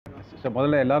So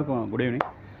முதல்ல எல்லாருக்கும் good evening.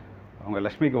 அவங்க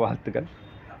லக்ஷ்மிக்கு வாழ்த்துக்கள்.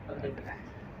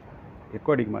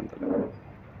 எக்கோ அடிக்குமான்னு தெரியல.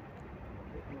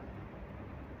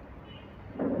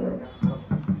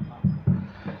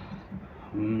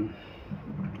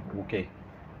 ஓகே,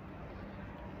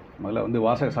 முதல்ல வந்து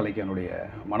வாசகசாலைக்கு என்னுடைய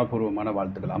மனப்பூர்வமான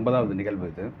வாழ்த்துக்கள். 50வது நிகழ்வு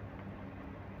இது.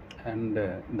 அண்டு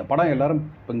இந்த படம் எல்லோரும்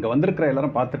இப்போ இங்கே வந்திருக்கிற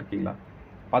எல்லோரும்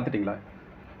பார்த்துட்டிங்களா?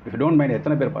 இஃப் டோன்ட் மைண்ட்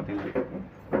எத்தனை பேர் பார்த்தீங்க?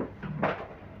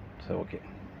 சரி, ஓகே,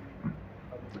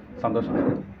 சந்தோஷம்.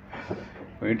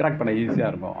 இன்ட்ராக்ட் பண்ண ஈஸியாக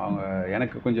இருக்கும். அவங்க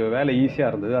எனக்கு கொஞ்சம் வேலை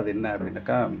ஈஸியாக இருந்தது. அது என்ன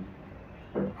அப்படின்னாக்கா,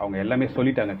 அவங்க எல்லாமே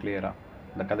சொல்லிட்டாங்க கிளியராக.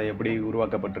 இந்த கதை எப்படி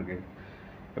உருவாக்கப்பட்டிருக்கு,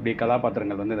 எப்படி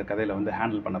கதாபாத்திரங்கள் வந்து இந்த கதையில் வந்து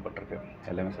ஹேண்டில் பண்ணப்பட்டிருக்கு,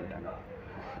 எல்லாமே சொல்லிட்டாங்க.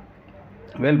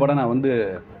 வேல் படம் நான் வந்து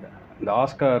இந்த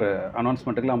ஆஸ்கார்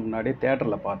அனௌன்ஸ்மெண்ட்டுக்கெலாம் முன்னாடியே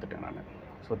தேட்டரில் பார்த்துட்டேன் நான்.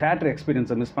 ஸோ தேட்டர்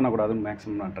எக்ஸ்பீரியன்ஸை மிஸ் பண்ணக்கூடாதுன்னு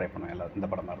மேக்ஸிமம் நான் ட்ரை பண்ணுவேன் எல்லாம் இந்த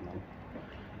படமாக இருந்தாலும்.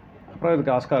 அப்புறம்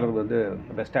இதுக்கு ஆஸ்கார் வந்து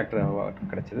பெஸ்ட் ஆக்டர் அவார்டு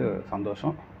கிடைச்சது.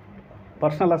 சந்தோஷம்,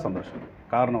 பர்சனலாக சந்தோஷம்.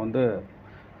 காரணம் வந்து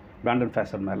பிராண்டன்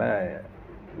ஃபாஸ்டர் மேலே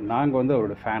நாங்கள் வந்து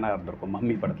அவரோட ஃபேனாக இருந்திருக்கோம்.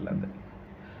 மம்மி படத்தில் இருந்து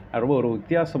ரொம்ப ஒரு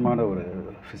வித்தியாசமான ஒரு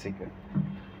ஃபிசிக்கு,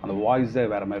 அந்த வாய்ஸே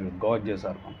வேறு மாதிரி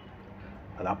கார்ஜியஸாக இருக்கும்.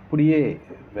 அது அப்படியே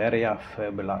வேறையாக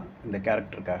ஃபேபிளாக இந்த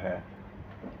கேரக்டருக்காக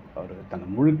அவர் தன்னை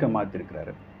முழுக்க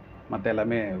மாற்றிருக்கிறாரு. மற்ற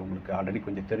எல்லாமே உங்களுக்கு ஆல்ரெடி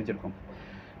கொஞ்சம் தெரிஞ்சிருக்கும்.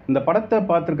 இந்த படத்தை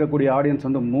பார்த்துருக்கக்கூடிய ஆடியன்ஸ்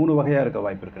வந்து 3 வகையாக இருக்க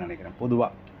வாய்ப்பு இருக்குன்னு நினைக்கிறேன்.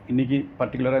 பொதுவாக இன்றைக்கி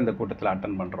பர்டிகுலராக இந்த கூட்டத்தில்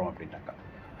அட்டன் பண்ணுறோம் அப்படின்னாக்கா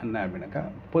என்ன அப்படின்னாக்கா,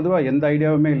 பொதுவாக எந்த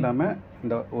ஐடியாவுமே இல்லாமல்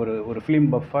இந்த ஒரு ஃபிலிம்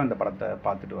பஃப்பாக இந்த படத்தை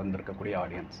பார்த்துட்டு வந்திருக்கக்கூடிய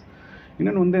ஆடியன்ஸ்.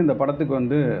 இன்னொன்று வந்து இந்த படத்துக்கு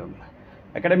வந்து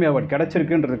அகாடமி அவார்டு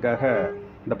கிடச்சிருக்குன்றதுக்காக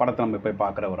இந்த படத்தை நம்ம போய்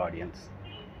பார்க்குற ஒரு ஆடியன்ஸ்.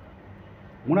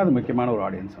 3வது முக்கியமான ஒரு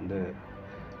ஆடியன்ஸ் வந்து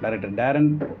டைரக்டர்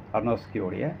டேரன்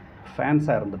அர்னோஃப்ஸ்கியோடைய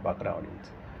ஃபேன்ஸாக இருந்து பார்க்குற ஆடியன்ஸ்.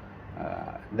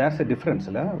 தேர்ஸ் எ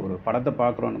டிஃப்ரென்ஸில் ஒரு படத்தை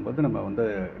பார்க்குறோன்னும் போது நம்ம வந்து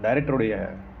டைரக்டருடைய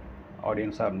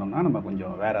ஆடியன்ஸாக இருந்தோம்னா நம்ம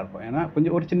கொஞ்சம் வேறு இருப்போம். ஏன்னா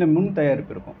கொஞ்சம் ஒரு சின்ன முன்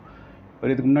தயாரிப்பு இருக்கும்.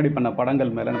 ஒரு இதுக்கு முன்னாடி பண்ண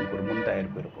படங்கள் மேலே நமக்கு ஒரு முன்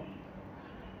தயாரிப்பு இருக்கும்.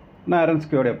 நான்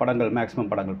அர்னோஃப்ஸ்கியோடைய படங்கள்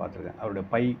மேக்ஸிமம் படங்கள் பார்த்துருக்கேன். அவருடைய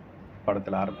பை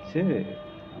படத்தில் ஆரம்பித்து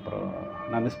அப்புறம்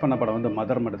நான் மிஸ் பண்ண படம் வந்து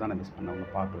மதர் மட்டும் தான் நான் மிஸ் பண்ணேன். அவங்க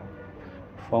பார்க்கல.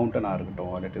 ஃபவுண்டனாக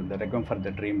இருக்கட்டும், அல்லது இந்த ரெக்வம் ஃபார்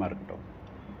த ட்ரீமாக இருக்கட்டும்,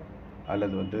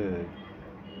 அல்லது வந்து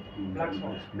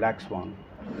பிளாக் ஸ்வான்,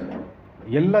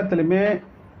 எல்லாத்துலேயுமே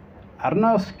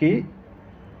அர்னோஃப்ஸ்கி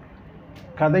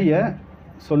கதையை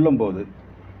சொல்லும்போது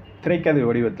திரைக்கதை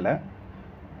வடிவத்தில்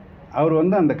அவர்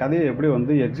வந்து அந்த கதையை எப்படி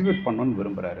வந்து எக்ஸிக்யூட் பண்ணணும்னு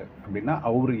விரும்புகிறாரு அப்படின்னா,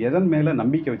 அவர் எதன் மேலே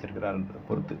நம்பிக்கை வச்சுருக்கிறாருன்றதை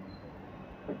பொறுத்து.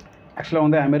 ஆக்சுவலாக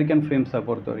வந்து அமெரிக்கன் ஃபிலிம்ஸை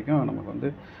பொறுத்த வரைக்கும் நமக்கு வந்து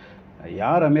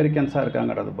யார் அமெரிக்கன்ஸாக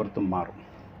இருக்காங்கிறத பொறுத்து மாறும்.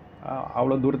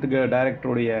 அவ்வளோ தூரத்துக்கு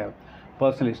டைரக்டருடைய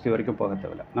பர்சனல் ஹிஸ்ட்ரி வரைக்கும் போக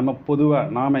தேவையில்லை. நம்ம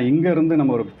பொதுவாக நாம் இங்கேருந்து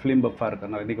நம்ம ஒரு ஃபிலிம் பஃப்பாக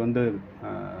இருக்கிறனால இன்றைக்கி வந்து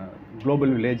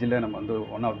குளோபல் வில்லேஜில் நம்ம வந்து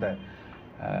ஒன் ஆஃப் த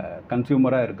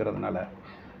கன்சியூமராக இருக்கிறதுனால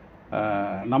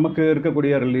நமக்கு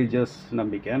இருக்கக்கூடிய ரிலீஜியஸ்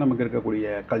நம்பிக்கை, நமக்கு இருக்கக்கூடிய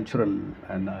கல்ச்சுரல்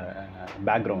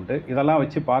பேக்ரவுண்டு, இதெல்லாம்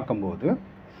வச்சு பார்க்கும்போது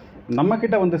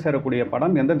நம்மக்கிட்ட வந்து சேரக்கூடிய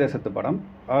படம் எந்த தேசத்து படம்,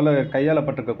 அதில்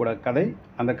கையாளப்பட்டிருக்கக்கூடிய கதை,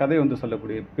 அந்த கதை வந்து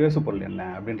சொல்லக்கூடிய பேசுபொருள் என்ன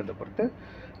அப்படின்றத பொறுத்து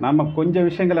நம்ம கொஞ்சம்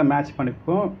விஷயங்களை மேட்ச்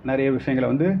பண்ணிப்போம், நிறைய விஷயங்களை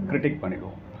வந்து கிரிட்டிக்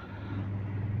பண்ணிக்குவோம்.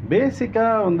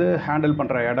 பேசிக்காக வந்து ஹேண்டில்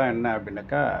பண்ணுற இடம் என்ன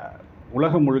அப்படின்னாக்கா,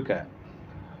 உலகம் முழுக்க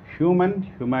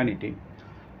ஹியூமனிட்டி,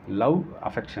 லவ்,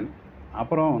 அஃபெக்ஷன்,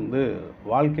 அப்புறம் வந்து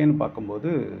வாழ்க்கைன்னு பார்க்கும்போது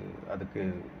அதுக்கு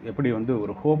எப்படி வந்து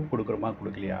ஒரு ஹோப் கொடுக்குறோமா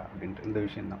கொடுக்கலையா அப்படின்ட்டு இந்த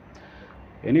விஷயந்தான்.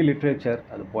 எனி லிட்ரேச்சர்,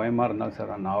 அது போயமாக இருந்தாலும் சரி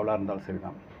தான், நாவலாக இருந்தாலும் சரி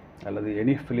தான், அல்லது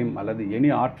எனி ஃபிலிம் அல்லது எனி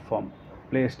ஆர்ட் ஃபார்ம்,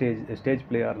 ஸ்டேஜ்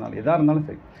பிளேயாக இருந்தாலும் எதாக இருந்தாலும்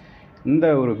சரி, இந்த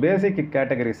ஒரு பேசிக்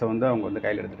கேட்டகரிஸை வந்து அவங்க வந்து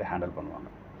கையில் எடுத்துகிட்டு ஹேண்டில் பண்ணுவாங்க.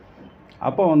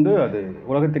 அப்போ வந்து அது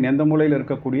உலகத்தின் எந்த மூலையில்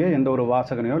இருக்கக்கூடிய எந்த ஒரு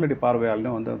வாசகனையோ இல்லாட்டி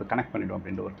பார்வையாளனையோ வந்து அது கனெக்ட் பண்ணிடும்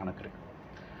அப்படின்ற ஒரு கணக்கு இருக்குது.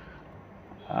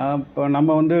 இப்போ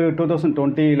நம்ம வந்து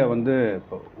 2020 வந்து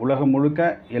இப்போ உலகம் முழுக்க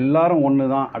எல்லாரும் ஒன்று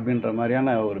தான் அப்படின்ற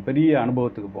மாதிரியான ஒரு பெரிய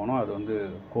அனுபவத்துக்கு போனோம். அது வந்து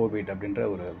கோவிட் அப்படின்ற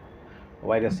ஒரு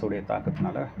வைரஸுடைய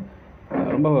தாக்கத்தினால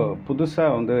ரொம்ப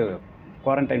புதுசாக வந்து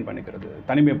குவாரண்டைன் பண்ணிக்கிறது,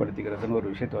 தனிமைப்படுத்திக்கிறதுன்னு ஒரு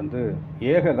விஷயத்தை வந்து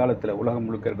ஏக காலத்தில் உலகம்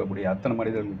முழுக்க இருக்கக்கூடிய அத்தனை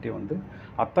மனிதர்கள்கிட்டையும் வந்து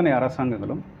அத்தனை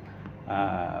அரசாங்கங்களும்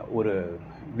ஒரு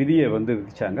விதியை வந்து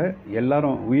விதித்தாங்க.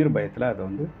 எல்லாரும் உயிர் பயத்தில் அதை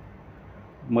வந்து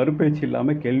மறுபேச்சு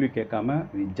இல்லாமல் கேள்வி கேட்காம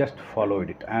we just followed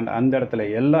it. And அந்த இடத்துல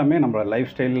எல்லாமே நம்மளோட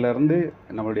லைஃப் ஸ்டைல்லேருந்து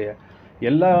நம்மளுடைய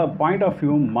எல்லா பாயிண்ட் ஆஃப்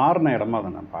வியூவும் மாறின இடமா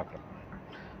அதை நான் பார்க்குறேன்.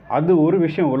 அது ஒரு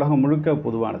விஷயம் உலகம் முழுக்க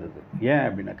பொதுவானது. ஏன்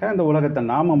அப்படின்னாக்கா, இந்த உலகத்தை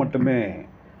நாம் மட்டுமே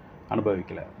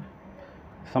அனுபவிக்கலை,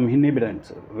 சம் இன்ஹிபிடன்ஸ்,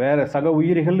 வேறு சக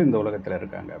உயிரிகள் இந்த உலகத்தில்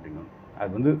இருக்காங்க அப்படின்னு.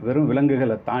 அது வந்து வெறும்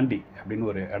விலங்குகளை தாண்டி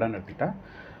அப்படின்னு ஒரு இடம் எடுத்துக்கிட்டால்,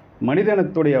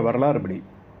 மனிதனத்துடைய வரலாறுபடி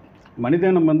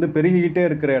மனிதனம் வந்து பெருகிக்கிட்டே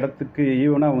இருக்கிற இடத்துக்கு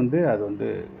ஈவனாக வந்து அது வந்து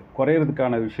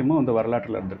குறையிறதுக்கான விஷயமும் வந்து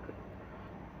வரலாற்றில் இருந்திருக்கு.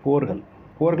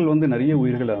 போர்கள் வந்து நிறைய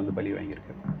உயிர்களை வந்து பலி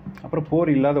வாங்கியிருக்கு. அப்புறம் போர்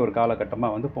இல்லாத ஒரு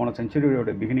காலகட்டமாக வந்து போன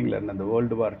செஞ்சுரியோட பிகினிங்கில் இருந்த அந்த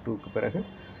வேர்ல்டு வார் 2க்கு பிறகு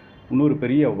இன்னொரு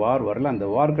பெரிய வார் வரல. அந்த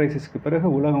வார் கிரைசிஸ்க்கு பிறகு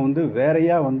உலகம் வந்து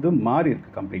வேறையாக வந்து மாறி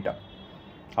இருக்குது கம்ப்ளீட்டாக.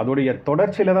 அதோடைய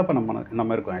தொடர்ச்சியில் தான் இப்போ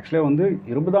நம்ம இருக்கோம். ஆக்சுவலாக வந்து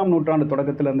 20ஆம் நூற்றாண்டு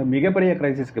தொடக்கத்தில் இருந்த மிகப்பெரிய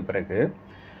கிரைசிஸ்க்கு பிறகு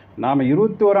நாம்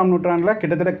 21ஆம் நூற்றாண்டில்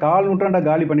கிட்டத்தட்ட கால் நூற்றாண்டாக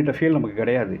காலி பண்ணிட்ட ஃபீல் நமக்கு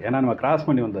கிடையாது. ஏன்னா நம்ம கிராஸ்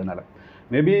பண்ணி வந்ததுனால.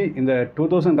 மேபி இந்த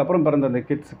 2000க்கு அப்புறம் பிறந்த அந்த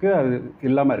கிட்ஸுக்கு அது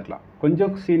இல்லாமல் இருக்கலாம்.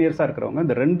 கொஞ்சம் சீனியர்ஸாக இருக்கிறவங்க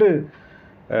இந்த 2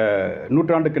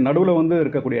 நூற்றாண்டுக்கு நடுவில் வந்து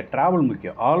இருக்கக்கூடிய ட்ராவல்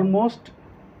முக்கியம். ஆல்மோஸ்ட்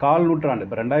கால் நூற்றாண்டு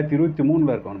இப்போ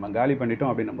 2023 இருக்கோம், நம்ம காலி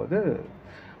பண்ணிட்டோம் அப்படின்னும்போது.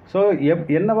 ஸோ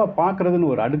என்னவா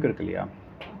பார்க்குறதுன்னு ஒரு அடுக்கு இருக்கு இல்லையா?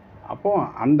 அப்போது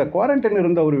அந்த குவாரண்டைன்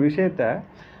இருந்த ஒரு விஷயத்தை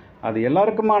அது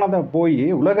எல்லாருக்குமானதாக போய்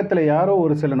உலகத்தில் யாரோ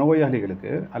ஒரு சில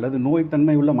நோயாளிகளுக்கு அல்லது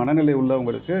நோய்த்தன்மை உள்ள மனநிலை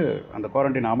உள்ளவங்களுக்கு அந்த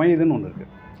குவாரண்டைன் அமையுதுன்னு ஒன்று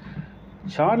இருக்குது.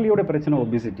 சார்லியோட பிரச்சனை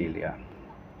ஒபிசிட்டி இல்லையா?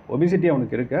 ஒபிசிட்டி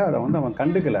அவனுக்கு இருக்கு, அதை வந்து அவன்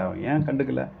கண்டுக்கலை. அவன் ஏன்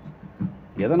கண்டுக்கலை?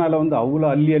 எதனால் வந்து அவ்வளோ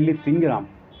அள்ளி அள்ளி திங்கிறான்,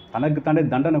 தனக்கு தாண்டே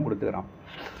தண்டனை கொடுத்துக்கிறான்.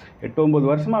 8-9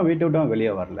 வருஷமாக வீட்டை விட்டு அவன்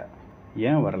வெளியே வரல.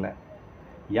 ஏன் வரல?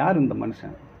 யார் இந்த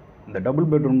மனுஷன்? இந்த டபுள்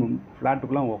பெட்ரூம்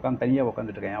ஃப்ளாட்டுக்குள்ளே உட்காந்து தனியாக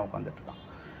உட்காந்துட்ருக்கான், ஏன் உட்காந்துட்ருக்கான்?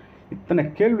 இத்தனை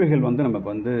கேள்விகள் வந்து நமக்கு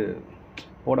வந்து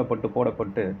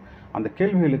போடப்பட்டு அந்த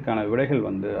கேள்விகளுக்கான விடைகள்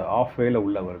வந்து ஆஃப் வேல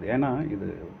உள்ளே வருது. ஏன்னா இது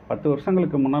 10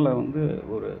 வருஷங்களுக்கு முன்னால் வந்து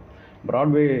ஒரு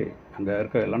ப்ராட்வே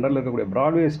அங்கே லண்டனில் இருக்கக்கூடிய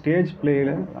ப்ராட்வே ஸ்டேஜ்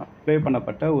ப்ளே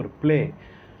பண்ணப்பட்ட ஒரு ப்ளே.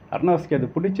 அர்னாஸ்க்கு அது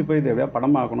பிடிச்சி போய் இது எப்படியா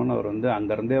படமாக்கணும்னு அவர் வந்து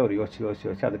அங்கேருந்தே அவர்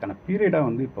யோசிச்சு அதுக்கான பீரியடாக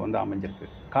வந்து இப்போ வந்து அமைஞ்சிருக்கு.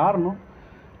 காரணம்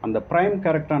அந்த ப்ரைம்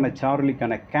கேரக்டரான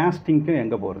சார்லிக்கான கேஸ்டிங்க்கு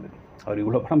எங்கே போகிறது? அவர்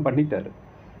இவ்வளோ படம் பண்ணிட்டார்.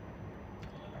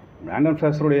 பிராண்டன்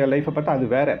ஃப்ராசருடைய லைஃப்பை பார்த்தா அது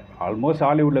வேறு. ஆல்மோஸ்ட்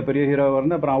ஹாலிவுட்டில் பெரிய ஹீரோவாக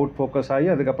இருந்து அப்புறம் அவுட் ஃபோக்கஸ் ஆகி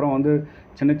அதுக்கப்புறம் வந்து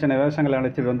சின்ன சின்ன வேஷங்களை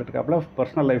அழைச்சிட்டு வந்துட்டுருக்காப்புல.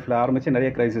 பர்சனல் லைஃப்பில் ஆரம்பித்து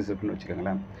நிறைய க்ரைசிஸ் இருக்குன்னு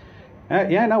வச்சுக்கோங்களேன்.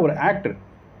 ஏன்னா ஒரு ஆக்டர்,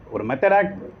 ஒரு மெத்தட்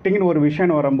ஆக்டிங்னு ஒரு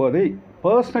விஷயம் வரும்போது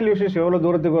பர்சனல் இஷ்யூஸ் எவ்வளோ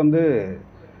தூரத்துக்கு வந்து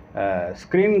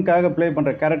ஸ்க்ரீனுக்காக ப்ளே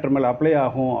பண்ணுற கேரக்டர் மேலே அப்ளை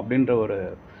ஆகும் அப்படின்ற ஒரு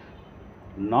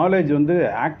நாலேஜ் வந்து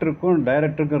ஆக்டருக்கும்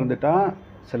டைரக்டருக்கும் இருந்துட்டால்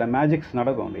சில மேஜிக்ஸ்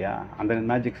நடக்கும் இல்லையா? அந்த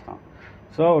மேஜிக்ஸ் தான்.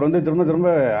 ஸோ அவர் வந்து திரும்ப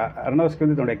அர்னாஸ்க்கு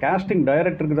வந்து தன்னுடைய கேஸ்டிங்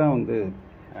டைரக்டருக்கு தான் வந்து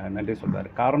நன்றி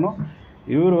சொல்கிறார். காரணம்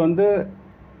இவர் வந்து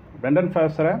பிரெண்டன்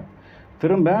ஃப்ராசரை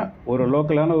திரும்ப ஒரு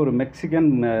லோக்கலான ஒரு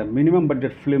மெக்சிகன் மினிமம்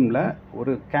பட்ஜெட் ஃபிலிமில்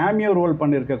ஒரு கேமியோ ரோல்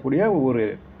பண்ணியிருக்கக்கூடிய ஒரு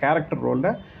கேரக்டர்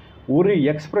ரோலில் ஒரு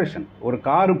எக்ஸ்ப்ரெஷன், ஒரு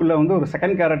காருக்குள்ளே வந்து ஒரு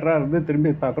செகண்ட் கேரக்டராக இருந்து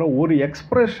திரும்பி பார்க்குற ஒரு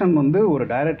எக்ஸ்ப்ரெஷன் வந்து ஒரு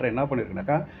டைரக்டர் என்ன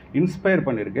பண்ணியிருக்குனாக்கா இன்ஸ்பயர்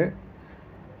பண்ணியிருக்கு.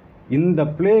 இந்த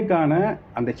பிளேக்கான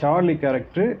அந்த சார்லி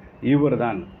கேரக்டர் இவர்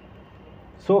தான்.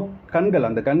 ஸோ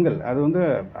அந்த கண்கள் அது வந்து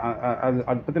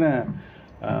அது பற்றின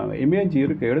இமேஜ்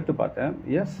இருக்குது, எடுத்து பார்த்தேன்.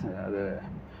 எஸ்,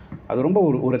 அது ரொம்ப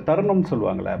ஒரு தருணம்னு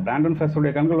சொல்லுவாங்களே. பிராண்டன்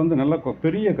ஃப்ராசருடைய கண்கள் வந்து நல்ல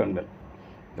பெரிய கண்கள்,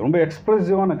 ரொம்ப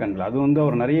எக்ஸ்ப்ரெசிவான கண்கள். அது வந்து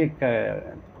அவர் நிறைய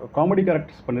காமெடி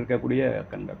கேரக்டர்ஸ் பண்ணியிருக்கக்கூடிய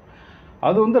கண்கள்.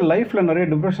 அது வந்து லைஃப்பில் நிறைய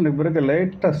டிப்ரெஷனுக்கு பிறகு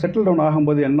லைட்டாக செட்டில் டவுன்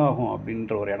ஆகும்போது என்ன ஆகும்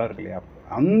அப்படின்ற ஒரு இடம் இருக்கு இல்லையா?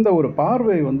 அந்த ஒரு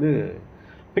பார்வை வந்து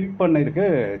பிக் பண்ணியிருக்கு.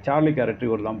 சார்லி கேரக்டர்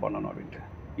இவர் தான் பண்ணணும் அப்படின்ட்டு.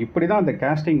 இப்படி தான் அந்த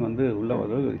கேஸ்டிங் வந்து உள்ள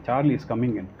வருது. Charlie is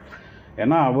coming in.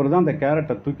 ஏன்னா அவர் தான் அந்த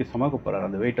கேரக்டர் தூக்கி சுமக்க போகிறார்,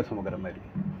 அந்த வெயிட்டை சுமக்கிற மாதிரி.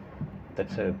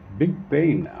 That's a big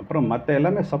pain. அப்புறம் மற்ற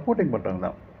எல்லாமே சப்போர்ட்டிங் பண்ணுறாங்க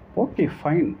தான். Okay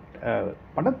fine.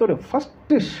 படத்தோட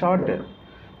first shot,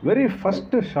 very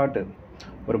first shot,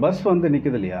 ஒரு பஸ் வந்து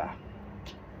நிற்குது இல்லையா?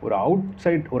 ஒரு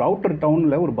அவுட்டர்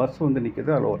டவுனில் ஒரு பஸ் வந்து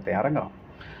நிற்குது, அதில் ஒருத்தர் இறங்குறான்.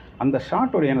 அந்த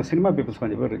ஷாட்டோடைய, எனக்கு சினிமா பீப்புள்ஸ்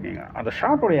கொஞ்சம் பேர் இருக்கீங்க, அந்த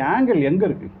ஷாட்டோடைய ஆங்கிள் எங்கே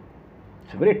இருக்குது?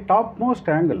 It's very top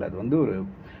most angle. அது வந்து ஒரு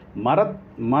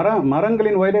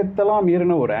மரங்களின் உயரத்தெல்லாம்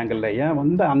மீறின ஒரு ஆங்கிளில் ஏன்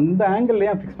வந்து அந்த ஆங்கிள்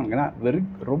ஏன் ஃபிக்ஸ் பண்ணுங்கன்னா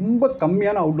ரொம்ப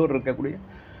கம்மியான அவுட்டோர் இருக்கக்கூடிய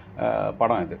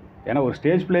படம் இது. ஏன்னா ஒரு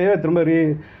ஸ்டேஜ் பிளேயே திரும்ப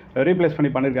ரீப்ளேஸ்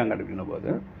பண்ணியிருக்காங்க அப்படின்ன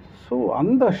போது. ஸோ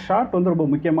அந்த ஷாட் வந்து ரொம்ப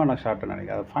முக்கியமான ஷாட்டுன்னு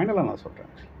நினைக்கிறேன். அது ஃபைனலாக நான்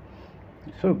சொல்கிறேன்.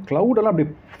 ஸோ க்ளவுடெல்லாம் அப்படி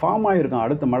ஃபார்ம் ஆகிருக்கான்,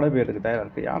 அடுத்த மழை பெய்யறதுக்கு தயாராக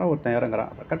இருக்குது. யாரோ ஒருத்தன்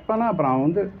இறங்குறான், கட் பண்ணால் அப்புறம் அவன்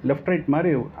வந்து லெஃப்ட் ரைட்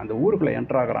மாதிரி அந்த ஊருக்குள்ளே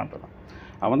என்ட்ரு ஆகிறான்றான்.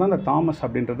 அவன் தான் அந்த தாமஸ்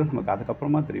அப்படின்றது நமக்கு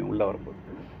அதுக்கப்புறமா தெரியும் உள்ளே வரும்போது.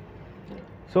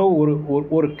 ஸோ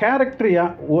ஒரு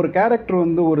கேரக்டர்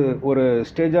வந்து ஒரு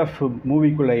ஸ்டேஜ் ஆஃப்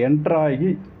மூவிக்குள்ளே என்ட்ரு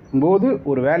ஆகி போது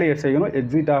ஒரு வேலையை செய்யணும்,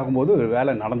 எக்ஸிட் ஆகும்போது ஒரு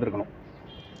வேலை நடந்திருக்கணும்.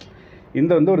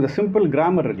 இந்த வந்து ஒரு சிம்பிள்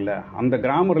கிராமர் இருக்குல்ல, அந்த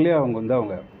கிராமர்லேயே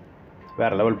அவங்க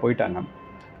வேறு லெவல் போயிட்டாங்க.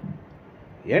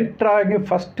 என்ட்ராகி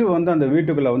ஃபஸ்ட்டு வந்து அந்த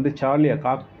வீட்டுக்குள்ளே வந்து சார்லியை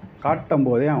காட்டும்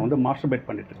போதே அவன் வந்து மாஸ்டர்பேட்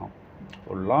பண்ணிட்டு இருக்கான்.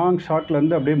 ஒரு லாங்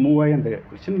ஷாட்லேருந்து அப்படியே மூவ் ஆகி அந்த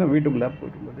சின்ன வீட்டுக்குள்ளே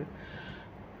போயிட்டும்போது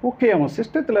ஓகே, அவன்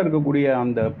சிஸ்டத்தில் இருக்கக்கூடிய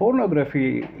அந்த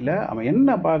போர்னோகிராஃபியில் அவன்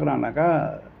என்ன பார்க்குறான்னாக்கா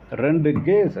 2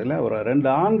 கேஸ் இல்லை, ஒரு 2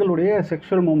 ஆண்களுடைய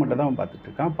செக்ஷுவல் மூமெண்ட்டை தான் அவன்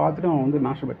பார்த்துட்ருக்கான். பார்த்துட்டு அவன் வந்து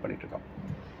மாஸ்டர்பேட் பண்ணிகிட்ருக்கான்.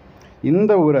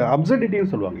 இந்த ஒரு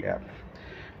அப்சர்டிட்டின்னு சொல்லுவாங்க இல்லையா?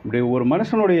 இப்படி ஒரு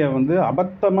மனுஷனுடைய வந்து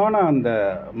அபத்தமான அந்த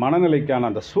மனநிலைக்கான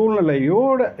அந்த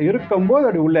சூழ்நிலையோடு இருக்கும்போது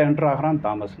அப்படி உள்ளே என்ட்ரு ஆகிறான்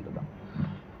தாமஸ்ன்றது தான்.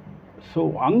 ஸோ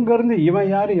அங்கேருந்து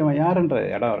இவன் யாருன்ற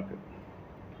இடம் இருக்குது.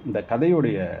 இந்த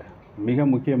கதையுடைய மிக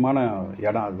முக்கியமான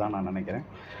இடம் அதுதான் நான் நினைக்கிறேன்.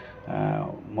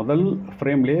 முதல்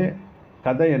ஃப்ரேம்லேயே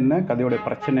கதை என்ன, கதையோடைய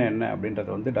பிரச்சனை என்ன அப்படின்றத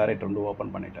வந்து டைரக்டர் வந்து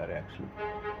ஓப்பன் பண்ணிட்டார். Actually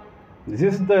this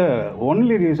is the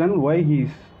only reason why he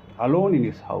is alone in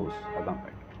is house. அதுதான்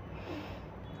பாயிண்ட்.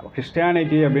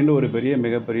 கிறிஸ்டியானிட்டி அப்படின்ற ஒரு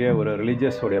மிகப்பெரிய ஒரு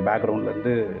ரிலீஜியஸோடைய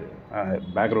பேக்ரவுண்ட்லேருந்து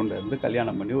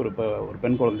கல்யாணம் பண்ணி ஒரு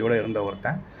பெண் குழந்தையோடு இருந்த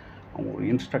ஒருத்தன், அவங்க ஒரு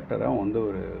இன்ஸ்ட்ரக்டராக வந்து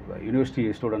ஒரு யூனிவர்சிட்டி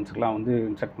ஸ்டூடெண்ட்ஸுக்கெலாம் வந்து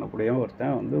இன்ஸ்ட்ரக்ட் பண்ணக்கூடிய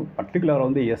ஒருத்தன் வந்து பர்டிகுலராக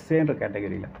வந்து எஸ்ஏன்ற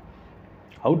கேட்டகரியில்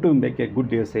how to make a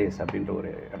good essays அப்படின்ற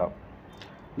ஒரு இடம்.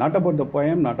 Not about the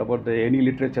poem, not about the any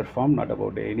literature form, not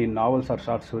about any novels R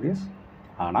short stories.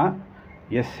 ஆனால்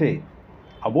எஸ்ஏ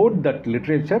அபவுட் தட்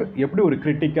லிட்ரேச்சர் எப்படி ஒரு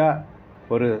கிரிட்டிக்காக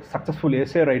ஒரு சக்ஸஸ்ஃபுல்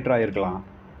எஸ்ஏ ரைட்டராக இருக்கலாம்,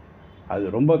 அது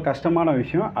ரொம்ப கஷ்டமான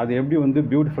விஷயம். அது எப்படி வந்து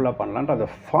பியூட்டிஃபுல்லாக பண்ணலான்ட்டு அந்த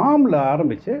ஃபார்மில்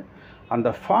ஆரம்பித்து அந்த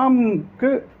ஃபார்முக்கு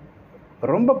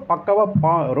ரொம்ப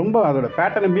பக்கவாக ரொம்ப அதோட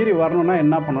பேட்டர்னை மீறி வரணுன்னா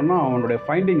என்ன பண்ணணும்னா அவனுடைய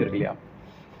ஃபைண்டிங் இருக்கு இல்லையா,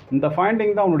 இந்த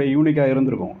ஃபைண்டிங் தான் அவனுடைய யூனிக்காக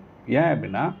இருந்திருக்கும். ஏன்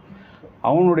அப்படின்னா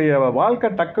அவனுடைய வாழ்க்கை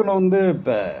டக்குன்னு வந்து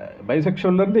இப்போ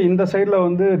பைசெக்ஷுவல்லேருந்து இந்த சைடில்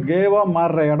வந்து கேவாக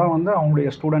மாறுற இடம் வந்து அவனுடைய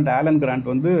ஸ்டூடெண்ட் ஆலன்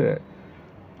கிராண்ட் வந்து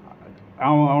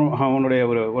அவனுடைய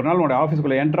ஒரு நாள் அவனுடைய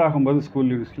ஆஃபீஸ்க்குள்ளே என்டர் ஆகும்போது ஸ்கூல்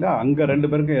யூனிவர்சிட்டியில் அங்கே 2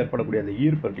 பேருக்கும் ஏற்படக்கூடிய அந்த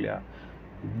ஈர்ப்பு இருக்கு இல்லையா,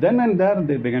 then and there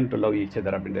they begin to love each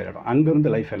other அப்படின்ற இடம்.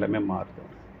 அங்கேருந்து லைஃப் எல்லாமே மாறுது.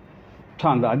 ஸோ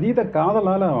அந்த அதீத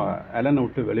காதலால் ஆலனை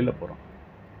விட்டு வெளியில் போகிறோம்,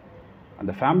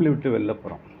 அந்த ஃபேமிலி விட்டு வெளில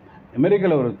போகிறோம்.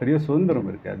 அமெரிக்காவில் ஒரு பெரிய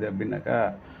சுதந்திரம் இருக்குது. அது அப்படின்னாக்கா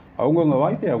அவங்கவுங்க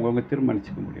வாழ்க்கையை அவங்கவுங்க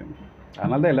தீர்மானிச்சிக்க முடியும்.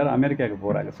 அதனால தான் எல்லோரும் அமெரிக்காவுக்கு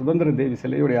போகிறாங்க. சுதந்திர தேவி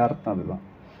சிலையுடைய அர்த்தம் அதுதான்.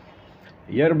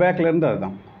 இயர் பேக்லேருந்து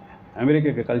அதுதான்.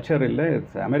 அமெரிக்காவுக்கு கல்ச்சர் இல்லை,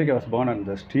 America was born on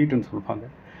the ஸ்ட்ரீட்னு சொல்லுவாங்க.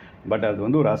 பட் அது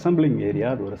வந்து ஒரு அசம்பிளிங் ஏரியா,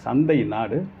 அது ஒரு சந்தை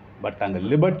நாடு. பட் அங்கே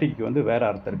லிபர்ட்டிக்கு வந்து வேறு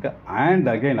அர்த்தம் இருக்குது. அண்ட்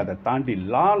அகைன் அதை தாண்டி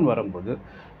லான்னு வரும்போது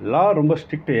லா ரொம்ப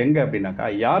ஸ்ட்ரிக்ட்டு. எங்கே அப்படின்னாக்கா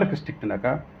யாருக்கு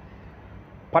ஸ்ட்ரிக்ட்னாக்கா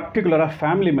பர்டிகுலராக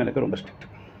ஃபேமிலி மேனுக்கு ரொம்ப ஸ்ட்ரிக்ட்.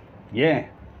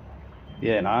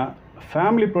 ஏன்னா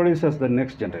family producers the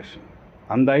next generation.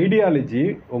 அந்த ஐடியாலஜி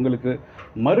உங்களுக்கு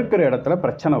மறுக்கிற இடத்துல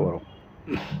பிரச்சனை வரும்.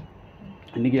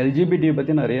 இன்றைக்கி எல்ஜிபிடியை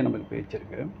பற்றி நிறைய நமக்கு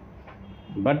பேச்சிருக்கு.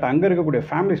 பட் அங்கே இருக்கக்கூடிய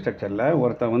ஃபேமிலி ஸ்ட்ரக்சரில்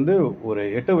ஒருத்தன் வந்து ஒரு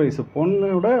 8 வயசு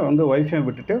பொண்ணோட வந்து ஒய்ஃபையும்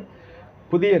விட்டுட்டு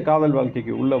புதிய காதல்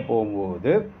வாழ்க்கைக்கு உள்ளே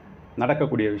போகும்போது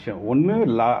நடக்கக்கூடிய விஷயம் ஒன்று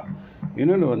லா,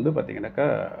 இன்னொன்று வந்து பார்த்திங்கனாக்கா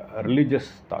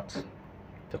religious thoughts.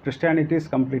 So Christianity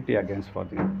is completely against for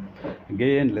the K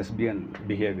and lesbian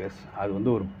behaviours. அது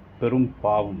வந்து ஒரு பெரும்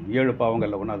பாவம், 7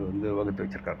 பாவங்களில் ஒன்று அது வந்து வகுத்து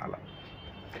வச்சுருக்கறனால.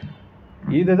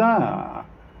 இதுதான்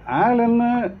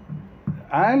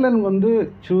ஆலன் வந்து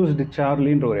சூஸ்டு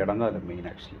சார்லின்ற ஒரு இடம் தான் அது மெயின்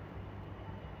ஆக்சுவலி.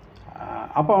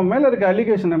 அப்போ அவன் மேலே இருக்க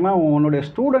அலிகேஷன் என்ன, உன்னுடைய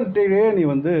ஸ்டூடெண்ட்டையே நீ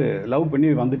வந்து லவ் பண்ணி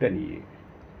வந்துட்ட, நீ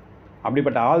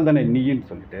அப்படிப்பட்ட ஆள் தானே நீன்னு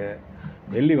சொல்லிட்டு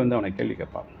எல்லி வந்து அவனை கேள்வி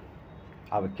கேட்பான்.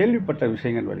 அவள் கேள்விப்பட்ட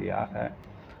விஷயங்கள் வழியாக,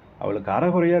 அவளுக்கு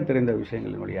அறகுறையாக தெரிந்த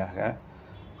விஷயங்களின் வழியாக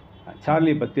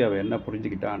சார்லியை பற்றி அவள் என்ன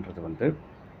புரிஞ்சுக்கிட்டான்றது வந்து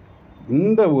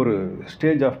இந்த ஒரு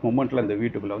ஸ்டேஜ் ஆஃப் மூமெண்ட்டில் அந்த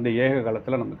வீட்டுக்குள்ளே வந்து ஏக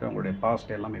காலத்தில் நமக்கு அவங்களுடைய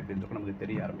பாஸ்ட் எல்லாமே எப்படி இருந்திருக்கும் நமக்கு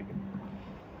தெரிய ஆரம்பிக்கும்.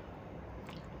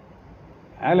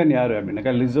 ஆலன் யார்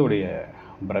அப்படின்னாக்கா லிஸோடைய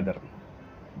பிரதர்.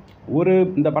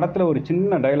 இந்த படத்தில் ஒரு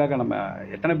சின்ன டைலாகை நம்ம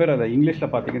எத்தனை பேர் அதை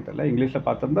இங்கிலீஷில் பார்த்தீங்கன்னு தெரியல, இங்கிலீஷில்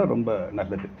பார்த்துருந்தா ரொம்ப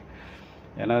நல்லது.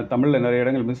 ஏன்னா தமிழில் நிறைய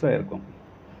இடங்கள் மிஸ் ஆகிருக்கும்.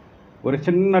 ஒரு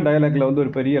சின்ன டைலாகில் வந்து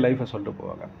ஒரு பெரிய லைஃப்பை சொல்லிட்டு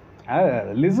போவாங்க.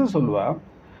 லிஸு சொல்லுவாள்,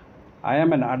 ஐ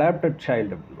ஆம் அன் அடாப்டட்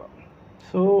சைல்டு அப்படின்வா.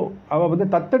 ஸோ அவள் வந்து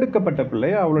தத்தெடுக்கப்பட்ட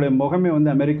பிள்ளை. அவளுடைய முகமே வந்து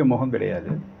அமெரிக்க முகம்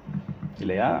கிடையாது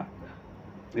இல்லையா.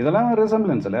 இதெல்லாம்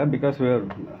ரிசம்பிளன்ஸ் இல்லை, because we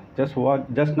are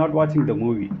just not வாட்சிங் த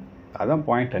மூவி. அதான்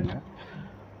பாயிண்ட்டுங்க.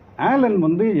 ஆலன்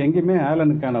வந்து எங்கேயுமே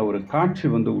ஆலனுக்கான ஒரு காட்சி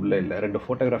வந்து உள்ளே இல்லை, 2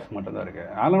 ஃபோட்டோகிராஃப்ஸ் மட்டும்தான்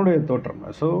இருக்குது ஆலனுடைய தோற்றம்.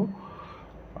 ஸோ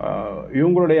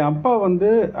இவங்களுடைய அப்பா வந்து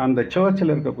அந்த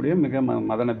சர்ச்சில் இருக்கக்கூடிய மிக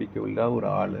மத நம்பிக்கை உள்ள ஒரு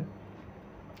ஆள்.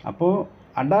 அப்போது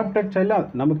அடாப்டட் சைல்டு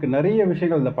நமக்கு நிறைய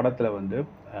விஷயங்கள் இந்த படத்தில் வந்து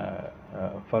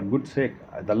ஃபார் குட் சேக்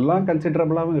அதெல்லாம்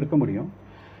கன்சிடரபுளாகவும் இருக்க முடியும்.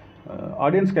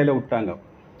 ஆடியன்ஸ் கையில் விட்டாங்க,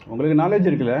 உங்களுக்கு நாலேஜ்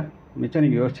இருக்குல்ல, மிச்சம்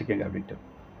நீங்கள் யோசிச்சுக்கங்க அப்படின்ட்டு.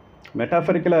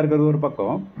 மெட்டாஃபரிக்கலாக இருக்கிறது ஒரு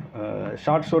பக்கம்,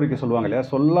 ஷார்ட் ஸ்டோரிக்கு சொல்லுவாங்க இல்லையா,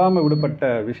 சொல்லாமல் விடுபட்ட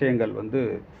விஷயங்கள் வந்து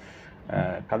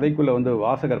கதைக்குள்ளே வந்து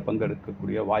வாசகர்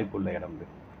பங்கெடுக்கக்கூடிய வாய்ப்புள்ள இடம் வந்து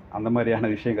அந்த மாதிரியான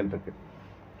விஷயங்கள் இருக்குது.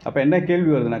 அப்போ என்ன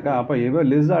கேள்வி வருதுனாக்கா, அப்போ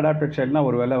லிஸ் அடாப்டட் சைல்டுனா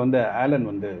ஒரு வேளை வந்து ஆலன்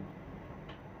வந்து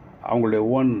அவங்களுடைய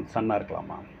ஓன் சன்னாக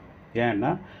இருக்கலாமா?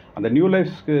 ஏன்னா அந்த நியூ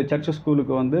லைஃப் சர்ச்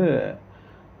ஸ்கூலுக்கு வந்து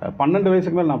 12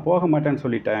 வயசுக்கு மேலே நான் போக மாட்டேன்னு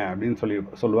சொல்லிட்டேன் அப்படின்னு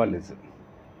சொல்லுவாள் லிஸ்.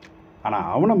 ஆனால்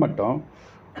அவனை மட்டும்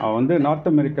அவன் வந்து நார்த்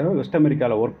அமெரிக்காவில் வெஸ்ட்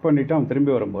அமெரிக்காவில் ஒர்க் பண்ணிவிட்டு அவன்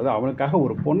திரும்பி வரும்போது அவனுக்காக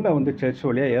ஒரு பொண்ணை வந்து சர்ச்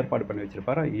வழியாக ஏற்பாடு பண்ணி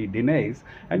வச்சுருப்பாரு. ஈ டினைஸ்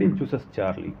அண்ட் ஈ சூசஸ்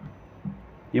சார்லி.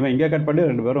 இவன் இங்கே கட் பண்ணி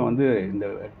 2 பேரும் வந்து இந்த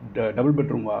டபுள்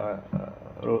பெட்ரூம்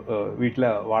வீட்டில்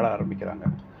வாழ ஆரம்பிக்கிறாங்க.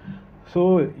 ஸோ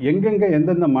எங்கெங்கே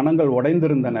எந்தெந்த மனங்கள்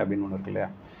உடைந்திருந்தன அப்படின்னு ஒன்று இருக்கு இல்லையா.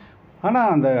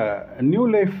 ஆனால் அந்த நியூ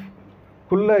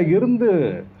லைஃப்குள்ளே இருந்து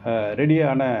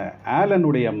ரெடியான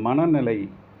ஆலனுடைய மனநிலை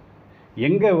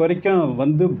எங்கே வரைக்கும்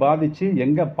வந்து பாதித்து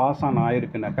எங்கே பாஸ் ஆன்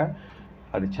ஆயிருக்குனாக்கா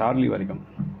அது சார்லி வரைக்கும்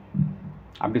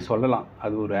அப்படி சொல்லலாம்.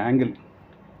 அது ஒரு ஆங்கிள்.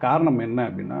 காரணம் என்ன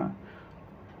அப்படின்னா,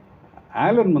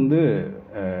 ஆலன் வந்து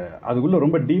அதுக்குள்ளே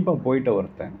ரொம்ப டீப்பாக போயிட்ட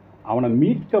ஒருத்தன். அவனை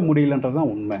மீட்க முடியலன்றது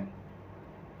தான் உண்மை.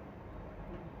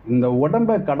 இந்த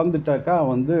உடம்பை கடந்துட்டாக்கா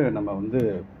வந்து நம்ம வந்து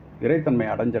இறைத்தன்மை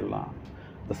அடைஞ்சிடலாம்,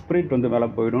 இந்த ஸ்பிரிட் வந்து மேலே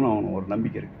போயிடும்னு அவனுக்கு ஒரு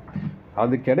நம்பிக்கை இருக்குது.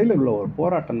 அதுக்கிடையில் உள்ள ஒரு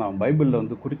போராட்டம் தான் அவன் பைபிளில்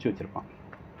வந்து குறித்து வச்சுருப்பான்.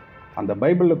 அந்த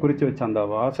பைபிளில் குறித்து வச்ச அந்த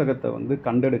வாசகத்தை வந்து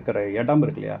கண்டெடுக்கிற இடம்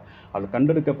இருக்கு இல்லையா, அது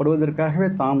கண்டெடுக்கப்படுவதற்காகவே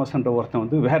தாமஸ்ன்ற ஒருத்தன்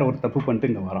வந்து வேற ஒரு தப்பு பண்ணிட்டு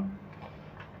இங்கே வரான்.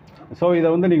 ஸோ இதை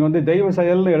வந்து நீங்கள் வந்து தெய்வ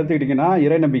செயல்னு எடுத்துக்கிட்டிங்கன்னா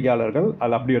இறை நம்பிக்கையாளர்கள்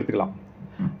அதை அப்படி எடுத்துக்கலாம்.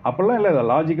 அப்படிலாம் இல்லை, இதை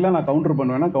லாஜிக்கலாக நான் கவுண்டர்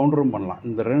பண்ணுவேன்னா கவுண்டரும் பண்ணலாம்.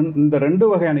 இந்த ரெண்டு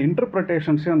வகையான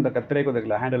இன்டர்பிரிட்டேஷன்ஸையும் அந்த கத்திரை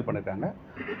குதைகளை ஹேண்டில் பண்ணியிருக்காங்க.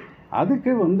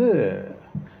 அதுக்கு வந்து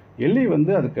எல்லி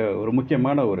வந்து அதுக்கு ஒரு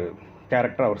முக்கியமான ஒரு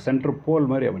கேரக்டர், ஒரு சென்ட்ரு போல்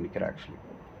மாதிரி அவன் நிற்கிறான். ஆக்சுவலி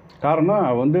காரணம்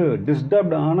அவன் வந்து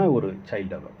டிஸ்டர்ப்டான ஒரு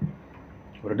சைல்டு. அவன்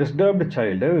ஒரு disturbed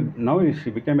child. Now she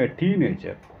become a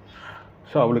teenager.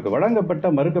 So அவளுக்கு வழங்கப்பட்ட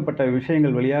மறுக்கப்பட்ட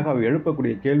விஷயங்கள் வழியாக அவள்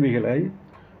எழுப்பக்கூடிய கேள்விகளை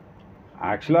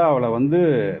ஆக்சுவலாக அவளை வந்து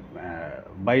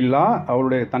பைலா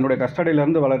தன்னுடைய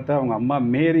கஸ்டடியிலேருந்து வளர்த்த அவங்க அம்மா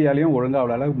மேரியாலையும் ஒழுங்காக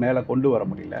அவளால் மேலே கொண்டு வர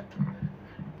முடியல.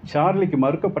 சார்லிக்கு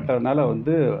மறுக்கப்பட்டதுனால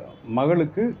வந்து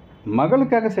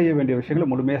மகளுக்காக செய்ய வேண்டிய விஷயங்களை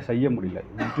முழுமையாக செய்ய முடியல.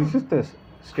 This is the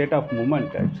state of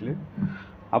moment actually.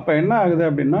 அப்போ என்ன ஆகுது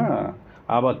அப்படின்னா,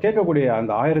 அவள் கேட்கக்கூடிய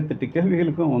அந்த 1008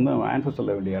 கேள்விகளுக்கும் வந்து அவன் ஆன்சர்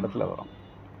சொல்ல வேண்டிய இடத்துல வரும்.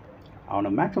 அவனை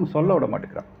மேக்ஸிமம் சொல்ல விட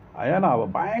மாட்டேங்கிறான். ஏன்னா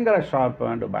அவள் பயங்கர ஷார்ப்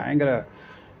அண்ட் பயங்கர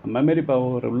மெமரி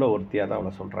பவர் உள்ள ஒருத்தியாக தான்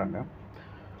அவளை சொல்கிறாங்க.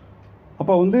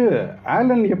 அப்போ வந்து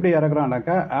ஆலன் எப்படி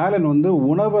இறக்குறான்னாக்கா, ஆலன் வந்து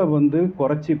உணவை வந்து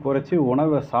குறைச்சி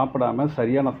உணவை சாப்பிடாம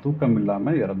சரியான தூக்கம்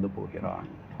இல்லாமல் இறந்து போகிறான்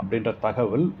அப்படின்ற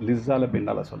தகவல் லிஸால்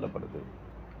பின்னால் சொல்லப்படுது.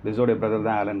 லிஸோடைய பிரதர்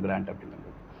தான் ஆலன் கிராண்ட் அப்படிங்கிறது.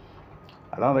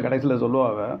 அதான் அந்த கடைசியில்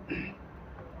சொல்லுவாங்க,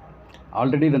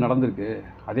 ஆல்ரெடி இது நடந்திருக்கு,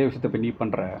 அதே விஷயத்தை இப்போ நீ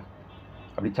பண்ணுற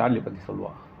அப்படி சார்லி பற்றி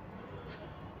சொல்லுவான்.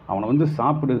 அவனை வந்து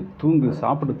சாப்பிடு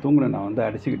தூங்குன்னு நான் வந்து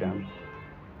அடிச்சுக்கிட்டேன்,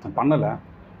 நான் பண்ணலை.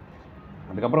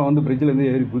 அதுக்கப்புறம் வந்து பிரிட்ஜிலேருந்து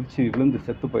ஏறி குதிச்சு விழுந்து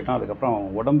செத்து போயிட்டான். அதுக்கப்புறம்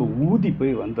அவன் உடம்பு ஊதி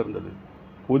போய் வந்திருந்தது,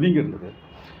 ஒதுங்கி இருந்தது.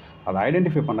 அதை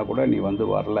ஐடென்டிஃபை பண்ணக்கூட நீ வந்து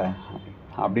வரல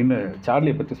அப்படின்னு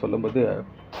சார்லியை பற்றி சொல்லும்போது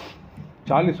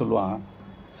சார்லி சொல்லுவான்,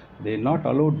 they not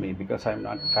allowed me because I'm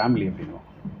not family அப்படின்னுவான்.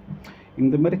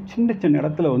 இந்த மாதிரி சின்ன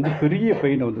இடத்துல வந்து பெரிய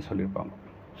பெயினை வந்து சொல்லியிருப்பாங்க.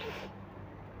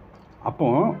 அப்போ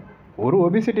ஒரு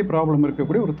ஒபிசிட்டி ப்ராப்ளம்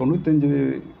இருக்கக்கூடிய ஒரு 95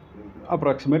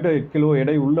 அப்ராக்சிமேட்டு கிலோ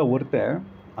எடை உள்ள ஒருத்தர்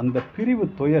அந்த பிரிவு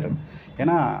துயர்.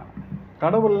 ஏன்னா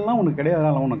கடவுள்லாம் உனக்கு கிடையாதா,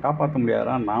 உன்னை காப்பாற்ற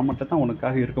முடியாதா, நான் மட்டும் தான்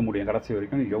உனக்காக இருக்க முடியும் கடைசி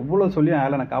வரைக்கும், எவ்வளோ சொல்லி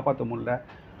ஆலனை காப்பாற்ற முடியல,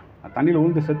 தண்ணியில்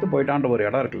விழுந்து செத்து போயிட்டான்ற ஒரு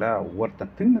இடம் இருக்குல்ல.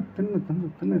 ஒருத்தன்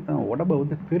தின்னு தான் உடம்பை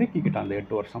வந்து பெருக்கிக்கிட்டான். அந்த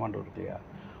 8 வருஷமான்ற இல்லையா,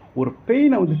 ஒரு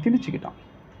பெயினை வந்து திணிச்சிக்கிட்டான்.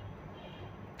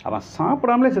 அவன்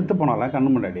சாப்பிடாமலே செத்து போனால கண்ணு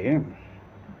முன்னாடி.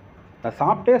 நான்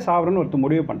சாப்பிட்டே சாப்பிட்றேன்னு ஒருத்தர்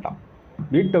முடிவு பண்ணிட்டான்.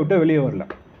 வீட்டை விட்டு வெளியே வரல.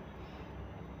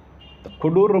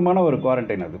 கொடூரமான ஒரு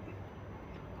குவாரண்டைன் அது.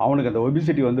 அவனுக்கு அந்த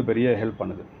ஒபிசிட்டி வந்து பெரிய ஹெல்ப்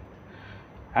பண்ணுது.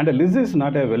 And Liz is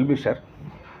not a well-wisher,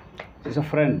 is a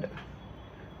friend.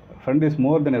 Friend is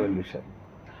more then a well-wisher.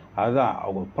 அதுதான்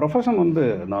அவங்க ப்ரொஃபஷன் வந்து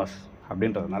நர்ஸ்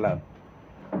அப்படின்றதுனால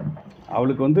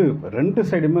அவளுக்கு வந்து 2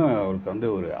 சைடுமே அவளுக்கு வந்து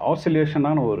ஒரு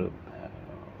ஆசிலேஷனான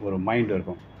ஒரு மைண்ட்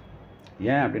இருக்கும்.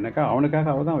 ஏன் அப்படின்னாக்கா, அவனுக்காக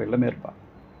அவள் தான் எல்லாமே இருப்பாள்.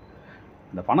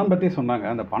 இந்த பணம் பற்றி சொன்னாங்க.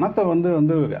 அந்த பணத்தை வந்து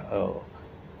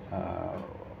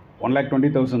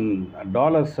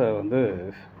 $1,20,000 வந்து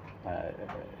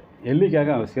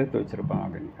எல்லிக்காக அவன் சேர்த்து வச்சுருப்பான்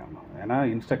அப்படின்னு. ஏன்னா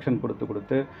இன்ஸ்ட்ரக்ஷன்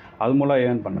கொடுத்து அது மூலம்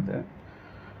ஏர்ன் பண்ணது.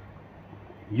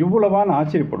 இவ்வளவான்னு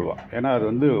ஆச்சரியப்படுவான். ஏன்னா அது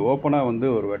வந்து ஓப்பனாக வந்து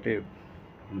ஒரு வாட்டி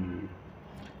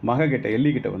மகக்கிட்ட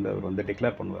எல்லிக்கிட்ட வந்து அவர் வந்து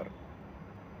டிக்ளேர் பண்ணுவார்.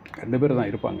 2 பேர்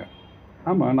தான் இருப்பாங்க.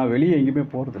 ஆமாம், நான் வெளியே எங்கேயுமே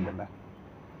போகிறது இல்லைல்ல,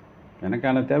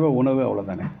 எனக்கான தேவை உணவு,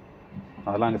 அவ்வளோதானே,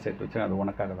 அதெல்லாம் அங்கே சேர்த்து வச்சேன், அது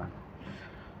உனக்காக தான்.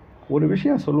 ஒரு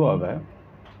விஷயம் சொல்லுவாங்க,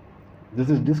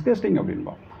 this is disgusting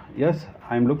அப்படின்பான். S,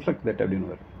 I am looks like that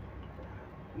அப்படின்னுவார்.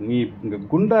 நீ இங்கே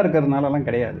குண்டாக இருக்கிறதுனாலலாம்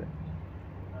கிடையாது,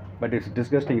 பட் இட்ஸ்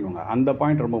டிஸ்கஸ்டிங். அந்த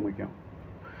பாயிண்ட் ரொம்ப முக்கியம்.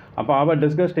 அப்போ அவள்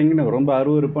டிஸ்கஸ்டிங்னு ரொம்ப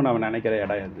அருவருப்புன்னு அவன் நினைக்கிற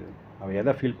இடம் அது. அவள்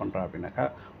எதை ஃபீல் பண்ணுறா அப்படின்னாக்கா,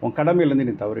 உன் கடமையிலேருந்து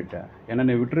நீ தவறிட்ட, என்னை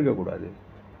நீ விட்டுருக்கக்கூடாது,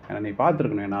 என்னை நீ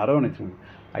பார்த்துருக்கணும், என்னை அரவணைச்சிக்கணும்.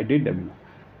 ஐ டிட் அப்படின்னா.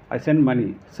 ஐ சென்ட்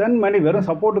மணி வெறும்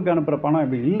சப்போர்ட்டுக்கு அனுப்புகிற பணம்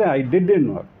அப்படி இல்லை, ஐ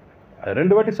டிட்ன்னு. அது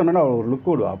 2 வாட்டி சொன்னோன்னா அவள் ஒரு லுக்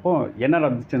விடுவா. அப்போ என்ன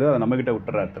நடந்துச்சு அதை நம்மக்கிட்ட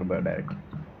விட்டுறாரு திரும்ப டைரக்ட்.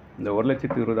 இந்த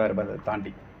 1,20,000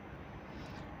 தாண்டி.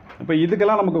 இப்போ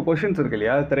இதுக்கெல்லாம் நமக்கு கொஷின்ஸ் இருக்கு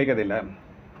இல்லையா திரைக்கதையில்.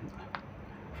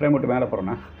 ஃப்ரேம் விட்டு மேலே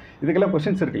போகிறோன்னா இதுக்கெல்லாம்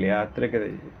கொஷின்ஸ் இருக்கு இல்லையா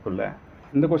திரைக்கதைக்குள்ளே.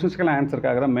 இந்த கொஷின்ஸ்க்கெல்லாம்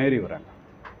ஆன்சருக்காக தான் மேரி வராங்க,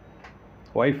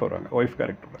 ஒய்ஃப்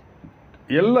கேரக்டர்.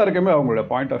 எல்லாருக்குமே அவங்களோட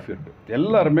பாயிண்ட் ஆஃப் வியூ இருக்குது.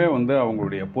 எல்லாருமே வந்து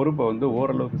அவங்களுடைய பொறுப்பை வந்து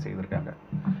ஓரளவுக்கு செய்திருக்காங்க.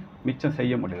 மிச்சம்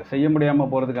செய்ய முடியல. செய்ய முடியாமல்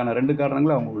போகிறதுக்கான 2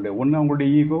 காரணங்கள் அவங்களுடைய அவங்களுடைய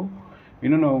ஈகோ,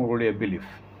 இன்னொன்று அவங்களுடைய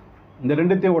பிலீஃப். இந்த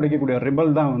 2த்தையும் உடைக்கக்கூடிய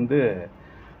ரிபல் தான் வந்து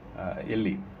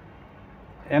எல்லி.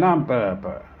 ஏன்னா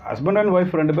இப்போ ஹஸ்பண்ட் அண்ட்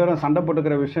ஒய்ஃப் 2 பேரும் சண்டை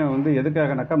போட்டுக்கிற விஷயம் வந்து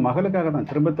எதுக்காகனாக்கா மகளுக்காக தான்.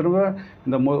 திரும்ப திரும்ப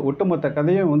இந்த ஒட்டுமொத்த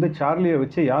கதையும் வந்து சார்லியை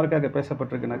வச்சு யாருக்காக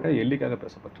பேசப்பட்டிருக்குனாக்கா எல்லிக்காக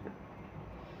பேசப்பட்டிருக்கு.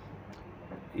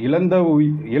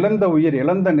 இழந்த உயிர்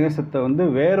இழந்த நேசத்தை வந்து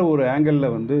வேறு ஒரு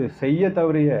ஆங்கிளில் வந்து செய்ய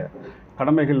தவறிய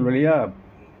கடமைகள் வழியாக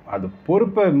அது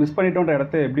பொறுப்பை மிஸ் பண்ணிட்டோன்ற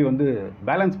இடத்த எப்படி வந்து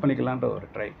பேலன்ஸ் பண்ணிக்கலான்ற ஒரு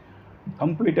ட்ரை.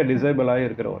 கம்ப்ளீட்டாக டிசேபிள் ஆகி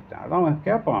இருக்கிற ஒருத்தன் அதான் அவன்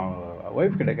கேட்பான்,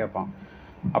 ஒய்ஃப் கிட்ட கேட்பான்,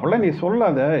 அப்போல்லாம் நீ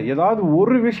சொல்லாத, ஏதாவது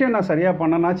ஒரு விஷயம் நான் சரியாக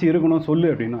பண்ணனாச்சும் இருக்கணும் சொல்லு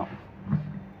அப்படின்னா.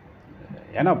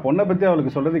 ஏன்னா பொண்ணை பற்றி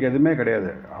அவளுக்கு சொல்கிறதுக்கு எதுவுமே கிடையாது.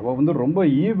 அவள் வந்து ரொம்ப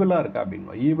ஈவிலாக இருக்கா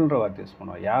அப்படின்வா. ஈவில்ன்ற வார்த்தை யூஸ்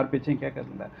பண்ணுவாள். யார் பேச்சையும்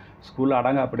கேட்கறதில்ல. ஸ்கூலில்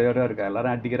அடங்க அப்படியே இருக்கா,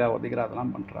 எல்லோரும் அடிக்கிறா உதைக்கிறா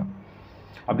அதெல்லாம் பண்ணுறான்.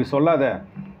 அப்படி சொல்லாத,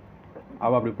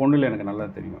 அவள் அப்படி பொண்ணு இல்லை, எனக்கு நல்லா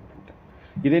தெரியும் அப்படின்ட்டு.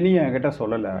 இதை நீ என்கிட்ட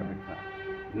சொல்லலை அப்படின்ட்டு.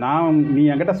 நீ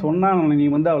என்கிட்ட சொன்னால் நீ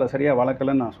வந்து அவளை சரியாக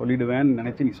வளர்க்கலன்னு நான் சொல்லிவிடுவேன்னு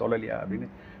நினச்சி நீ சொல்லலையா அப்படின்னு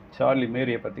சார்லி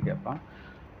மேரியை பற்றி கேட்பான்.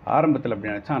 ஆரம்பத்தில்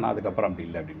அப்படி நினச்சா, ஆனால் அதுக்கப்புறம் அப்படி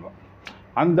இல்லை அப்படின்வான்.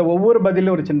 அந்த ஒவ்வொரு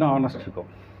பதிலும் ஒரு சின்ன ஆனஸ்ட்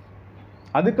இருக்கும்.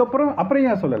 அதுக்கப்புறம்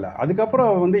ஏன் சொல்லலை, அதுக்கப்புறம்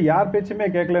அவள் வந்து யார் பேச்சுமே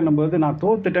கேட்கலன்னும் போது நான்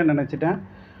தோத்துட்டேன்னு நினச்சிட்டேன்,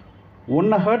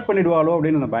 ஒன்றை ஹர்ட் பண்ணிடுவாளோ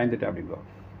அப்படின்னு நான் பயந்துட்டேன் அப்படின்வான்.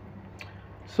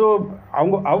 ஸோ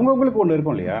அவங்கவுங்களுக்கு ஒன்று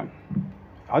இருக்கும் இல்லையா,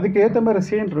 அதுக்கு ஏற்ற மாதிரி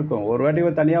சீன் இருக்கும். ஒரு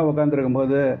வாட்டி தனியாக உட்காந்துருக்கும்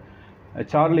போது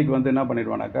சார்லிக்கு வந்து என்ன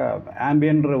பண்ணிடுவானாக்கா,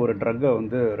 ஆம்பியன்ற ஒரு ட்ரக்கை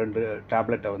வந்து 2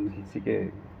 டேப்லெட்டை வந்து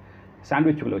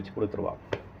சாண்ட்விச்சுக்குள்ளே வச்சு கொடுத்துருவான்.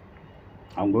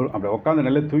 அவங்க அப்படி உட்காந்து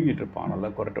நல்லா தூங்கிட்டு இருப்பான், நல்லா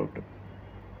கொரட்டை விட்டு.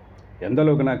 எந்த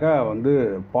அளவுக்குனாக்கா வந்து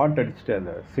பாட் அடிச்சுட்டு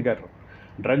அந்த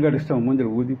ட்ரக் அடிச்சுட்டு அவன்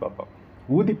மூஞ்சில்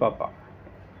ஊதி பார்ப்பான்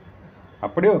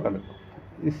அப்படியே உட்காந்துருப்பான்.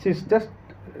 Is just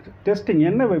testing.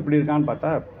 என்ன இப்படி இருக்கான்னு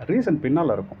பார்த்தா ரீசன்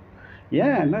பின்னால் இருக்கும்.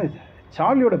 ஏன் என்ன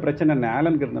சார்லியோட பிரச்சனை என்ன,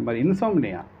 ஆலனுக்கு இருந்த மாதிரி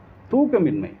இன்சாம்னியா,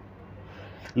 தூக்கமின்மை.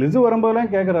 லிசு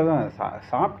வரும்போதெல்லாம் கேட்குறதான்,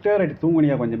 சாப்பிட்டே ரைட்டு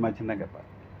தூங்குனியா கொஞ்சமாச்சுன்னு தான் கேட்பார்.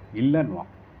 இல்லைன்னுவான்.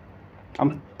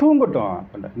 அவன்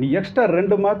தூங்கட்டும், நீ எக்ஸ்ட்ரா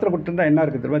 2 மாத்திரை கொடுத்துருந்தா என்ன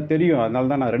இருக்குது தெரியுமா, தெரியும், அதனால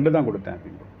தான் நான் 2 தான் கொடுத்தேன்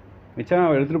அப்படின்னு. மிச்சம்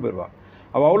அவள் எடுத்துகிட்டு போயிடுவாள்.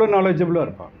 அவள் அவ்வளோ நாலேஜபிளாக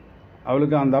இருப்பாள்.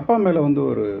 அவளுக்கு அந்த அப்பா மேலே வந்து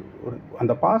ஒரு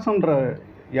அந்த பாசன்ற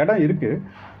இடம் இருக்குது.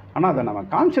 ஆனால் அதை நம்ம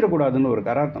காமிச்சிடக்கூடாதுன்னு ஒரு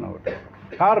கரார்த்தனை விட்டு.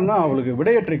 காரணம் அவளுக்கு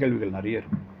விடையற்ற கேள்விகள் நிறைய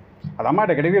இருக்குது. அது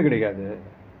அம்மாட்ட கிடைக்கவே கிடைக்காது.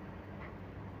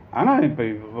 ஆனால் இப்போ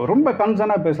ரொம்ப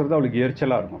கன்சர்னாக பேசுகிறது அவளுக்கு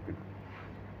எரிச்சலாக இருக்கும் அப்படின்னு.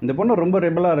 இந்த பொண்ணு ரொம்ப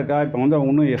ரெபலாக இருக்கா, இப்போ வந்து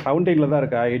அவங்க இன்னும் 17 தான்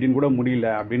இருக்கா, 18 கூட முடியல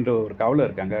அப்படின்ற ஒரு கவலை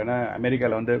இருக்காங்க. ஏன்னா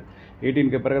அமெரிக்காவில் வந்து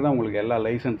 18க்கு பிறகு தான் உங்களுக்கு எல்லா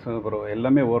லைசன்ஸும் அப்புறம்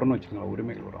எல்லாமே வரும்னு வச்சுக்கோங்க,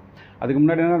 உரிமைகள் வரும். அதுக்கு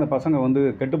முன்னாடி அந்த பசங்க வந்து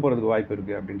கெட்டு போகிறதுக்கு வாய்ப்பு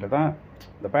இருக்குது அப்படின்றதான்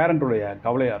இந்த பேரண்ட்டுடைய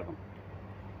கவலையாக இருக்கும்.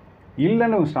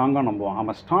 இல்லைன்னு அவன் ஸ்ட்ராங்காக நம்புவான்.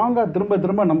 அவன் ஸ்ட்ராங்காக திரும்ப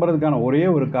திரும்ப நம்புறதுக்கான ஒரே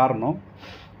ஒரு காரணம்,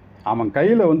 அவன்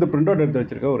கையில் வந்து பிரிண்ட் அவுட் எடுத்து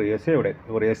வச்சுருக்க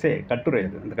ஒரு எஸ்ஏ கட்டுரை.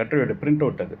 அது அந்த கட்டுரையோட பிரிண்ட்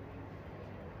அவுட். அது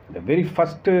இந்த வெரி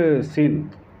ஃபஸ்ட்டு சீன்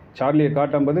சார்லியை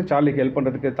காட்டும்போது சார்லிக்கு ஹெல்ப்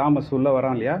பண்ணுறதுக்கு தாமஸ் உள்ளே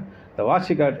வரான் இல்லையா, இந்த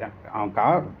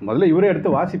அவன் முதல்ல இவரே எடுத்து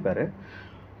வாசிப்பார்.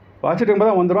 வாசிட்டு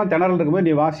இருக்கும்போது அவன் வந்துடுவான். திணறல் இருக்கும்போது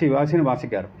நீ வாசின்னு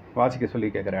வாசிக்க சொல்லி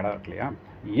கேட்குற இடம் இருக்கு இல்லையா.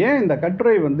 ஏன் இந்த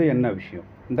கட்டுரை வந்து என்ன விஷயம்,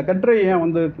 இந்த கட்டுரை ஏன்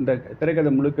வந்து இந்த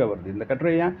திரைக்கதை முழுக்க வருது, இந்த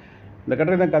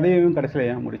கட்டுரை தான் கதையையும் கடைசியில்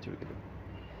ஏன் முடிச்சு வைக்குது.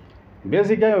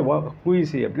 பேசிக்காக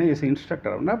ஹூஇசி அப்படின்னா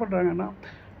இன்ஸ்ட்ரக்டர் என்ன பண்ணுறாங்கன்னா,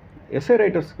 எஸ்ஏ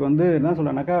ரைட்டர்ஸ்க்கு வந்து என்ன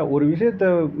சொல்கிறேன்னாக்கா, ஒரு விஷயத்தை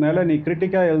மேலே நீ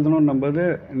கிரிட்டிக்காக எழுதணுன்னும்போது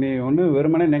நீ ஒன்று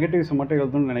வெறுமனே நெகட்டிவ்ஸ் மட்டும்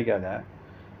எழுதணும்னு நினைக்காத.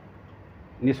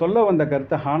 நீ சொல்ல வந்த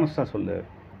கருத்தை ஹானஸ்ட்டாக சொல்லு,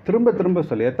 திரும்ப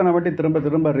சொல்லு. எத்தனை வாட்டி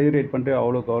திரும்ப ரீரைட் பண்ணிட்டு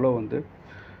அவ்வளோக்கு அவ்வளோ வந்து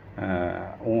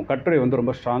உன் கட்டுரை வந்து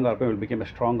ரொம்ப ஸ்ட்ராங்காக இருக்கும். Will became a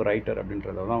strong writer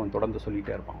அப்படின்றத தான் அவன் தொடர்ந்து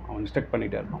சொல்லிகிட்டே இருப்பான். அவன் இன்ஸ்ட்ரக்ட்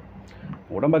பண்ணிகிட்டே இருப்பான்.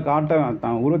 உடம்பை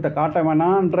தான் உருவத்தை காட்ட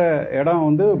வேணான்ற இடம்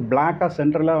வந்து பிளாக்காக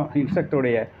சென்ட்ரலாக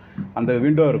இன்ஸ்ட்ரக்டருடைய அந்த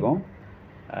விண்டோ இருக்கும்.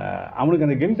 அவனுக்கு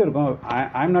அந்த கில்ட் இருக்கும்.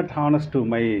 I am not honest to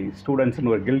my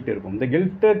ஸ்டூடெண்ட்ஸ்னு ஒரு கில்ட் இருக்கும். இந்த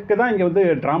கில்ட்டுக்கு தான் இங்கே வந்து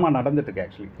ட்ராமா நடந்துட்டுருக்கு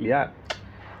ஆக்சுவலி இல்லையா.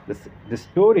 This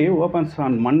story opens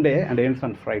on Monday and ends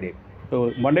on Friday. So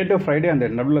Monday to Friday அந்த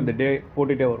நடுவில் அந்த டே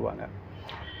போட்டுகிட்டே வருவாங்க.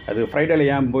 அது ஃப்ரைடேல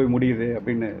ஏன் போய் முடியுது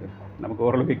அப்படின்னு நமக்கு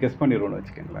ஓரளவுக்கு கெஸ் பண்ணிடுவோன்னு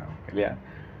வச்சுக்கோங்களேன் இல்லையா.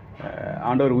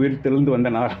 ஆண்டவர் உயிர் தெளிந்து வந்த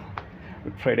நாள்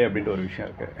ஃப்ரைடே அப்படின்ற ஒரு விஷயம்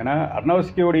இருக்குது. ஏன்னா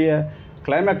அர்னாவ்ஸ்கியோடைய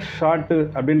கிளைமேக்ஸ் ஷாட்டு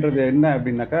அப்படின்றது என்ன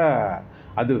அப்படின்னாக்கா,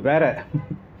 அது வேறு.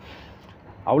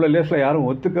 அவ்வளோ லேஸில் யாரும்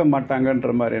ஒத்துக்க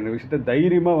மாட்டாங்கன்ற மாதிரியான விஷயத்த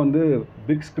தைரியமாக வந்து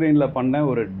பிக் ஸ்க்ரீனில் பண்ண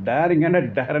ஒரு டேரிங்கான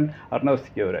டேரன்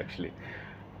அர்னாவ்ஸ்கி அவர் ஆக்சுவலி.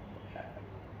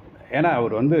 ஏன்னா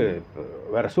அவர் வந்து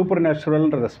வேறு சூப்பர்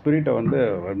நேச்சுரல்ன்ற ஸ்பிரிட்டை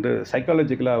வந்து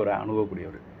சைக்காலஜிக்கலாக அவர்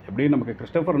அணுகக்கூடியவர். எப்படி நமக்கு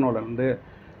கிறிஸ்டோஃபர் நோலன் வந்து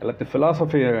எல்லாத்தையும்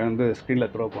ஃபிலாசபியை வந்து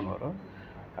ஸ்க்ரீனில் த்ரோ பண்ணுவாரோ,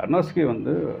 அர்னாவ்ஸ்கி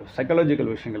வந்து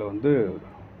சைக்காலஜிக்கல் விஷயங்களை வந்து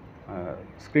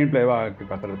ஸ்க்ரீன் பிளேவாக ஆக்கி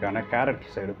பார்க்குறதுக்கான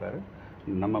கேரக்டர்ஸ் எடுப்பார்.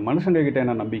 நம்ம மனுஷங்கக்கிட்ட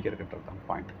என்ன நம்பிக்கை இருக்குன்றது தான்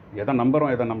பாயிண்ட். எதை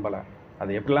நம்புகிறோம் எதை நம்பலை,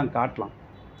 அதை எப்படிலாம் காட்டலாம்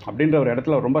அப்படின்ற ஒரு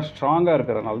இடத்துல ரொம்ப ஸ்ட்ராங்காக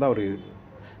இருக்கிறதுனால தான் அவர்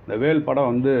இந்த வேல் படம்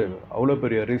வந்து அவ்வளோ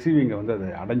பெரிய ரிசீவிங்கை வந்து அது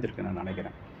அடைஞ்சிருக்கு நான்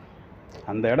நினைக்கிறேன்.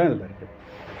 அந்த இடம் இதில் இருக்குது.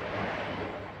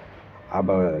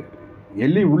 அப்போ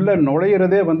எலி உள்ளே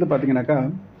நுழையிறதே வந்து பார்த்திங்கனாக்கா,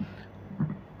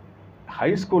 ஹை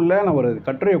ஸ்கூலில் நான் ஒரு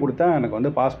கட்டுரையை கொடுத்தா எனக்கு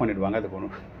வந்து பாஸ் பண்ணிவிடுவாங்க.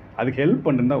 அதுக்கு ஹெல்ப்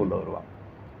பண்ணுன்னு தான் உள்ளே வருவான்.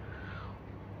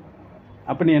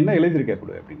 அப்போ நீ என்ன எழுதியிருக்க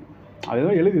கொடு அப்படின்னு.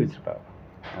 அதுதான் எழுதி வச்சுருப்பா.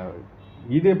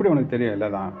 இது எப்படி உனக்கு தெரியும்? இல்லை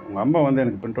தான் உங்கள் அம்மா வந்து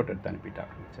எனக்கு பிரிண்ட் அவுட் எடுத்து அனுப்பிட்டா.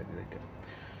 சரி ரைட்டு,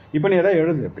 இப்போ நீ எதாவது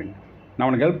எழுது அப்படின்னு, நான்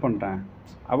உனக்கு ஹெல்ப் பண்ணுறேன்.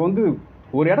 அவள் வந்து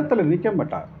ஒரு இடத்துல நிற்க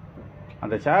மாட்டா.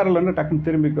 அந்த சேர்லேருந்து டக்குன்னு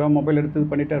திரும்பிக்குவா, மொபைல் எடுத்து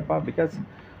இது பண்ணிகிட்டே இருப்பா. பிகாஸ்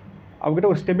அவகிட்ட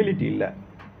ஒரு ஸ்டெபிலிட்டி இல்லை.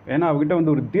 ஏன்னா அவகிட்ட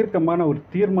வந்து ஒரு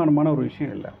தீர்மானமான ஒரு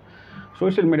விஷயம் இல்லை.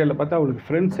 சோஷியல் மீடியாவில் பார்த்தா அவளுக்கு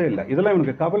ஃப்ரெண்ட்ஸே இல்லை. இதெல்லாம்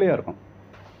எனக்கு கவலையாக இருக்கும்.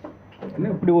 என்ன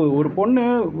இப்படி ஒரு பொண்ணு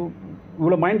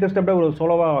இவ்வளோ மைண்ட் டிஸ்டர்ப்டாக ஒரு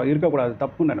சோலோவாக இருக்கக்கூடாது,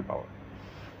 தப்புன்னு நினைப்பாள்.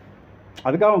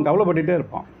 அதுக்காக அவன் கவலைப்பட்டுகிட்டே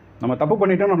இருப்பான். நம்ம தப்பு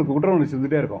பண்ணிட்டோன்னு அவனுக்கு குற்றம் ஒன்று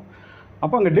செஞ்சுட்டே இருக்கும்.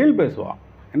 அப்போ அங்கே டீல் பேசுவான்.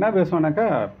 என்ன பேசுவானாக்கா,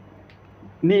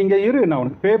 நீ இங்கே இரு, நான்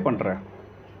உனக்கு பே பண்ணுறேன்.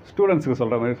 ஸ்டூடெண்ட்ஸுக்கு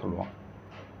சொல்கிற மாதிரி சொல்லுவான்.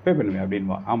 பே பண்ணுவேன்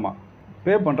அப்படின்வான். ஆமாம்,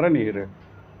 பே பண்ணுறேன், நீ இரு.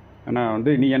 ஆனால்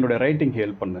வந்து நீ என்னோடய ரைட்டிங்க்கு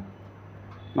ஹெல்ப் பண்ணு,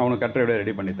 நான் உனக்கு கட்டுரையோட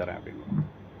ரெடி பண்ணி தரேன் அப்படின்னு.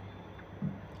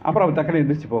 அப்புறம் அவள் டக்குனு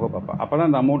எந்திரிச்சு போக பார்ப்பான். அப்போ தான்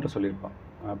அந்த அமௌண்ட்டை சொல்லியிருப்பான்.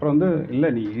 அப்புறம் வந்து இல்லை,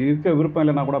 நீ இருக்க விருப்பம்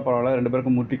இல்லைன்னா கூட பரவாயில்ல, 2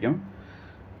 பேருக்கும் முட்டிக்கும்,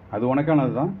 அது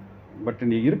உனக்கானது தான். பட்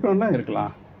நீ இருக்கணும்னா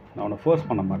இருக்கலாம், நான் உன்னை ஃபோர்ஸ்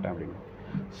பண்ண மாட்டேன் அப்படின்னு.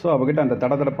 ஸோ அவகிட்ட அந்த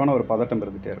தடதடப்பான ஒரு பதட்டம்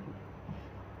இருந்துகிட்டே இருக்கும்.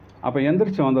 அப்போ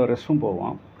எந்திரிச்சு வந்து ரெஸ்ட் ரூம்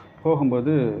போவான்.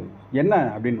 போகும்போது என்ன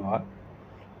அப்படின்வா,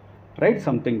 ரைட்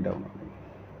சம்திங் டவுன்,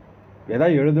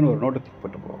 எதாவது எழுதுன்னு ஒரு நோட்டு தூக்கி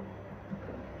போட்டு போவோம்.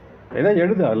 எதாவது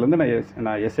எழுது, அதுலேருந்து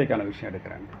நான் எஸ்ஏக்கான விஷயம்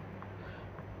எடுக்கிறேன்.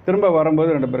 திரும்ப வரும்போது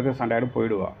 2 பேருக்கு சண்டையாடு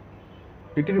போயிடுவா,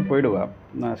 திட்டிட்டு போயிடுவா.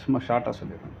 நான் சும்மா ஷார்ட்டாக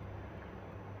சொல்லிடுவேன்.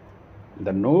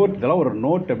 இந்த நோட், இதெல்லாம் ஒரு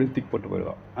நோட் அப்படி தூக்கி போட்டு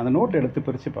போயிடுவான். அந்த நோட்டை எடுத்து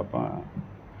பிரித்து பார்ப்பான்.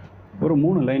 ஒரு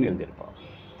 3 line எழுதியிருப்பான்.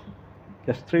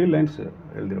 Just 3 lines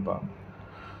எழுதியிருப்பான்.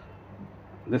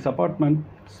 This apartment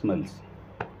smells,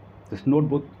 this note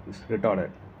book is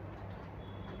retarded,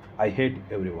 I had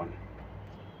every one.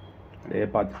 அப்படியே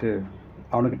பார்த்துட்டு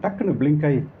அவனுக்கு டக்குன்னு பிளிங்க்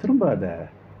ஆகி திரும்ப அதை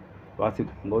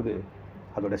வாசிக்கும்போது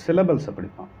அதோட சிலபல்ஸை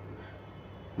படிப்பான்.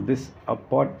 This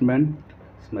apartment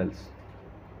smells.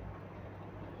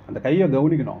 அந்த கையை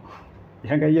கவனிக்கணும்,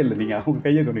 என் கையை இல்லை, நீங்கள் அவங்க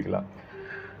கையை கவனிக்கலாம்.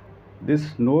 This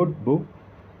note book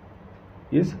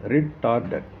is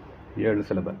retarded, 7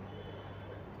 syllable.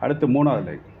 அடுத்து 3வது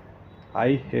line, I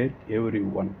had every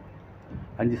one,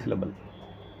 5 syllable.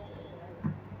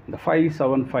 இந்த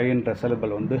 575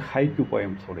 சிலபல் வந்து ஹைக்கூ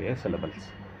போயம்ஸோடைய சிலபல்ஸ்.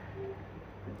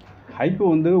 ஹைக்கூ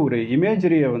வந்து ஒரு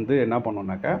இமேஜரியை வந்து என்ன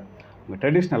பண்ணோன்னாக்கா, உங்கள்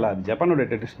ட்ரெடிஷ்னலாக, அது ஜப்பானோட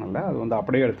ட்ரெடிஷ்னலில் அது வந்து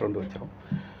அப்படியே எடுத்துகிட்டு வந்து வச்சிடும்.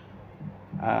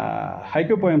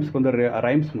 ஹைக்கூ போயம்ஸ்க்கு வந்து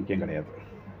ரைம்ஸ் முக்கியம் கிடையாது.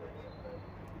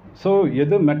 ஸோ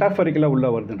எது மெட்டாஃபரிக்கலாக உள்ளே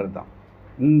வருதுன்றது தான்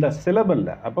இந்த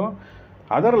சிலபலில். அப்போ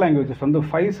அதர் லாங்குவேஜஸ் வந்து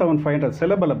 575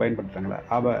 சிலபலை பயன்படுத்துகிறாங்களே,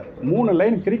 அவள் 3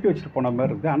 லைன் கிறுக்கி வச்சுட்டு போன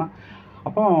மாதிரி இருக்குது. ஆனால்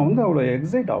அப்போ அவன் வந்து அவ்வளோ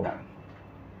எக்ஸைட் ஆகும்.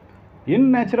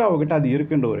 இன்நேச்சுராக அவகிட்ட அது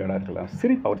இருக்குன்ற ஒரு இடம் இருக்குல்ல,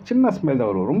 சிரிப்பா, ஒரு சின்ன ஸ்மெல் தான்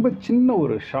வரும். ரொம்ப சின்ன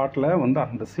ஒரு ஷார்ட்டில் வந்து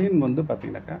அந்த சீன் வந்து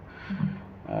பார்த்திங்கனாக்கா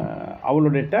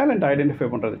அவளுடைய டேலண்ட் ஐடென்டிஃபை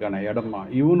பண்ணுறதுக்கான இடமா,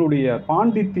 இவனுடைய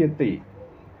பாண்டித்தியத்தை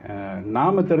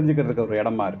நாம் தெரிஞ்சுக்கிறதுக்கு ஒரு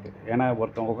இடமா இருக்குது. ஏன்னா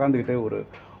ஒருத்தவங்க உட்காந்துக்கிட்டு ஒரு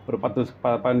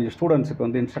 10-15 ஸ்டூடெண்ட்ஸுக்கு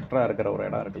வந்து இன்ஸ்ட்ரக்டராக இருக்கிற ஒரு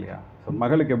இடம் இருக்கு இல்லையா. ஸோ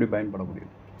மகளுக்கு எப்படி பயன்பட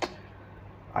முடியும்,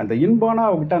 அந்த இன்பானா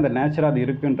அவகிட்ட அந்த நேச்சராக அது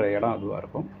இருக்குன்ற இடம் அதுவாக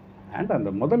இருக்கும். அண்ட் அந்த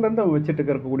முதல்லேருந்து அவன்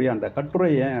வச்சுட்டு இருக்கக்கூடிய அந்த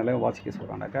கட்டுரையை எல்லாம் வாசிக்க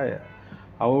சொல்கிறானாக்கா,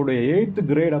 அவளுடைய 8th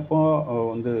கிரேட் அப்போ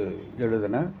வந்து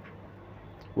எழுதின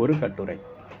ஒரு கட்டுரை.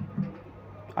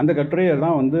 அந்த கட்டுரையை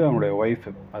தான் வந்து அவனுடைய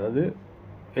ஒய்ஃபு, அதாவது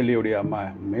எல்லியுடைய அம்மா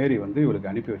மேரி வந்து இவளுக்கு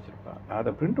அனுப்பி வச்சுருப்பாள்.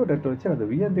 அதை பிரிண்ட் அவுட் எடுத்து வச்சு அதை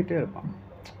வியந்துகிட்டே இருப்பான்.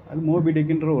 அது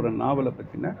மோபிடிக்குன்ற ஒரு நாவலை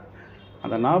பற்றின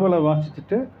அந்த நாவலை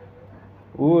வாசிச்சுட்டு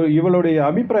இவளுடைய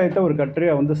அபிப்பிராயத்தை ஒரு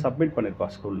கட்டுரையை வந்து சப்மிட்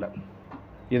பண்ணியிருப்பாள் ஸ்கூலில்.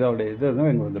 இதோடைய இது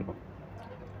தான் இங்கே வந்திருக்கும்.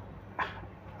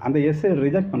 அந்த எஸ்ஏ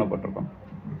ரிஜெக்ட் பண்ணப்பட்டிருக்கும்.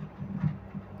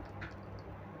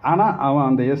 ஆனால் அவன்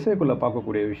அந்த எஸ்ஏக்குள்ளே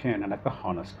பார்க்கக்கூடிய விஷயம் என்னன்னாக்கா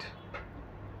ஹானஸ்ட்.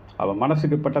 அவன்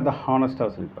மனசுக்கு பட்டதை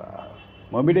ஹானஸ்ட்டாக சொல்லிப்பா.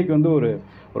 மொபிடிக் வந்து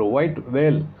ஒரு ஒயிட்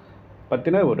வேல்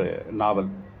பற்றின ஒரு நாவல்.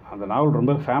 அந்த நாவல்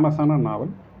ரொம்ப ஃபேமஸான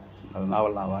நாவல். அந்த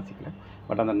நாவல் நான் வாசிக்கல.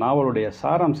 பட் அந்த நாவலுடைய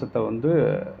சாராம்சத்தை வந்து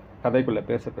கதைக்குள்ளே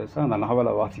பேச அந்த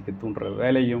நாவலை வாசிக்க தூண்டுற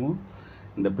வேலையும்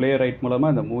இந்த பிளே ரைட்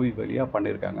மூலமாக இந்த மூவி வழியாக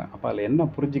பண்ணியிருக்காங்க. அப்போ அதில் என்ன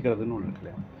புரிஞ்சிக்கிறதுன்னு ஒன்று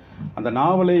இருக்குல்ல. அந்த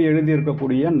நாவலை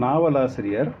எழுதியிருக்கக்கூடிய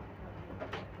நாவலாசிரியர்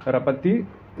பற்றி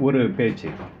ஒரு பேச்சு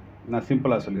நான்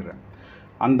சிம்பிளாக சொல்லிடுறேன்.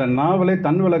 அந்த நாவலை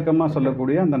தன் விளக்கமாக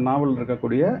சொல்லக்கூடிய அந்த நாவல்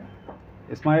இருக்கக்கூடிய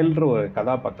இஸ்மாயில்ன்ற ஒரு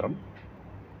கதாபாத்திரம்,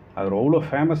 அது அவ்வளோ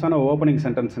ஃபேமஸான ஓப்பனிங்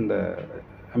சென்டென்ஸ் இந்த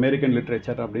அமெரிக்கன்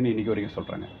லிட்ரேச்சர் அப்படின்னு இன்றைக்கி வரைக்கும்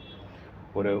சொல்கிறாங்க.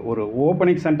 ஒரு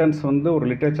ஓப்பனிங் சென்டென்ஸ் வந்து ஒரு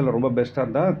லிட்ரேச்சரில் ரொம்ப பெஸ்ட்டாக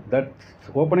இருந்தால் that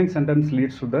opening sentence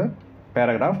leads to the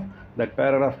paragraph, that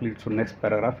paragraph leads to next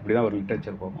paragraph, இப்படி தான் ஒரு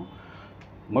லிட்ரேச்சர் போகும்.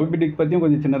 மோபி டிக் பற்றியும்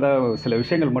கொஞ்சம் சின்னதாக சில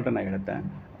விஷயங்கள் மட்டும் நான் எடுத்தேன்.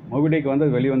 மோபி டிக் வந்து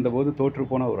வெளிவந்தபோது தோற்று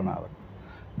போன ஒரு நாவல்.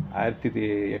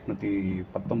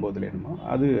 1819 என்னமோ.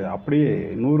 அது அப்படியே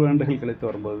 100 ஆண்டுகள் கழித்து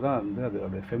வரும்போது தான் வந்து அது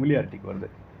அதோடைய ஃபெமிலியாரிட்டிக்கு வருது.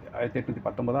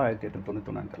 1819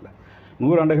 1891 தெரியல.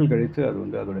 100 ஆண்டுகள் கழித்து அது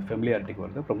வந்து அதோடைய ஃபெமிலியாரிட்டிக்கு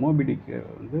வருது. அப்புறம் மோபி டிக்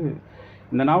வந்து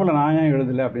இந்த நாவலை நான் ஏன்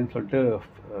எழுதலை அப்படின்னு சொல்லிட்டு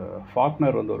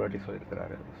ஃபாக்னர் வந்து ஒரு வாட்டி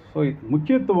சொல்லியிருக்கிறாரு. ஸோ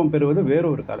முக்கியத்துவம் பெறுவது வேற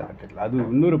ஒரு காலகட்டத்தில், அது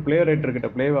இன்னொரு பிளே ரைட்டர்கிட்ட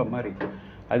பிளேவாக மாதிரி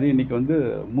அது இன்றைக்கி வந்து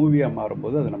மூவியாக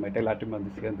மாறும்போது அது நம்ம எல்லாத்தையுமே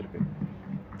வந்து சேர்ந்துருக்கு.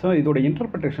 ஸோ இதோட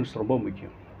இன்டர்பிரிட்டேஷன்ஸ் ரொம்ப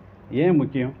முக்கியம். ஏன்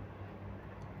முக்கியம்?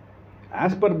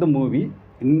 ஆஸ் பர் த மூவி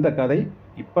இந்த கதை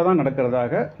இப்போ தான்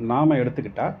நடக்கிறதாக நாம்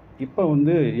எடுத்துக்கிட்டால், இப்போ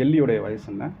வந்து எல்லியோடைய வயசு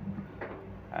என்ன,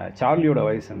 சார்லியோட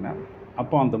வயசு என்ன,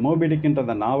 அப்போ அந்த மோபி டிக்ன்ற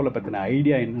அந்த நாவலை பற்றின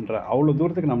ஐடியா என்னன்ற அவ்வளோ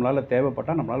தூரத்துக்கு நம்மளால்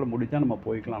தேவைப்பட்டால் நம்மளால் முடிஞ்சால் நம்ம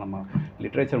போய்க்கலாம். நம்ம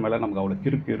லிட்ரேச்சர் மேலே நமக்கு அவ்வளோ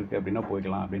கிறுக்கு இருக்குது அப்படின்னா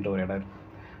போய்க்கலாம் அப்படின்ற ஒரு இடம் இருக்குது.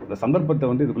 அந்த சந்தர்ப்பத்தை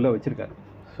வந்து இதுக்குள்ளே வச்சுருக்காரு.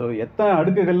 ஸோ எத்தனை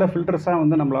அடுக்குகளில் ஃபில்டர்ஸாக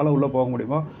வந்து நம்மளால் உள்ளே போக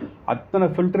முடியுமோ அத்தனை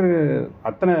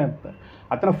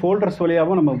அத்தனை ஃபோல்டர்ஸ்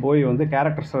வழியாகவும் நம்ம போய் வந்து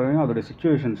கேரக்டர்ஸையும் அதோடைய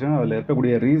சுச்சுவேஷன்ஸையும் அதில்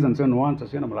இருக்கக்கூடிய ரீசன்ஸையும்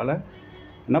நுவான்சஸையும் நம்மளால்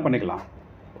என்ன பண்ணிக்கலாம்,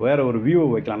 வேறு ஒரு வியூவை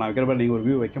வைக்கலாம். நான் வைக்கிறப்ப நீங்கள் ஒரு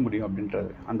வியூ வைக்க முடியும்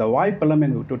அப்படின்றது அந்த வாய்ப்பெல்லாமே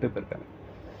எனக்கு விட்டு போயிருக்காங்க.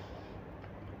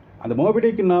 அந்த மோபி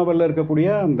டிக் நாவலில் இருக்கக்கூடிய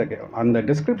அந்த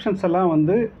டிஸ்கிரிப்ஷன்ஸ் எல்லாம்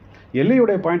வந்து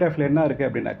எல்லியுடைய பாயிண்ட் ஆஃப் வியூ என்ன இருக்குது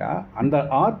அப்படின்னாக்கா, அந்த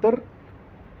ஆத்தர்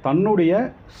தன்னுடைய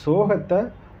சோகத்தை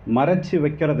மறைச்சி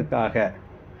வைக்கிறதுக்காக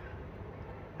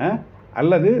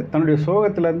அல்லது தன்னுடைய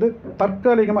சோகத்திலேருந்து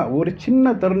தற்காலிகமாக ஒரு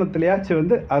சின்ன தருணத்திலேயாச்சும்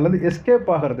வந்து அதுலேருந்து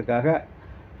எஸ்கேப் ஆகிறதுக்காக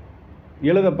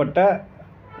எழுதப்பட்ட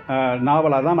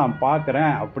நாவலாக தான் நான்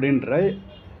பார்க்குறேன் அப்படின்ற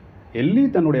எல்லி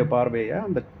தன்னுடைய பார்வையை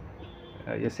அந்த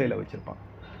எஸ்ஸேயில் வச்சுருப்பான்.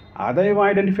 அதை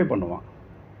ஐடென்டிஃபை பண்ணுவான்.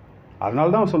 அதனால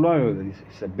தான் அவன் சொல்லுவான்,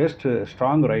 it's a best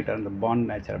strong writer அந்த பாண்ட்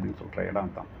நேச்சர் அப்படின்னு சொல்கிற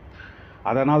இடம் தான்.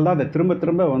 அதனால தான் அதை திரும்ப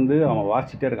திரும்ப வந்து அவன்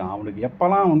வாசிச்சிட்டே இருக்கான். அவனுக்கு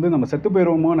எப்போல்லாம் வந்து நம்ம செத்து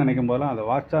போயிடுவோமோன்னு நினைக்கும் போதெல்லாம் அதை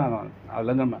வாசித்தா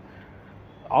அதுலேருந்து நம்ம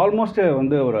ஆல்மோஸ்ட்டு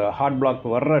வந்து ஒரு ஹார்ட் பிளாக்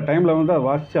வர்ற டைமில் வந்து அதை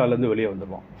வாசித்து அதுலேருந்து வெளியே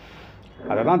வந்துடுவான்.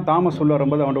 அதை தான் தாமஸ் சொல்ல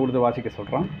வரும்போது அவன்கிட்ட கொடுத்து வாசிக்க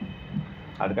சொல்கிறான்.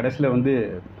 அது கடைசியில் வந்து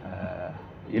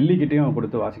எல்லிக்கிட்டேயும்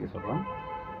கொடுத்து வாசிக்க சொல்கிறான்.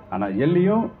 ஆனால்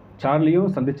எல்லியும்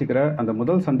சார்லியும் சந்திச்சுக்கிற அந்த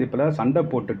முதல் சந்திப்பில் சண்டை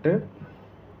போட்டுட்டு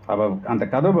அவள் அந்த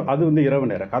கதவு, அது வந்து இரவு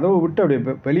நேரம், கதவை விட்டு அப்படியே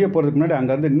வெளியே போகிறதுக்கு முன்னாடி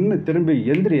அங்கேருந்து நின்று திரும்பி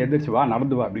எந்திரிச்சு வா,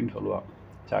 நடந்து வா அப்படின்னு சொல்லுவாள்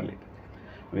சார்லி.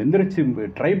 எந்திரிச்சு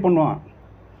ட்ரை பண்ணுவான்,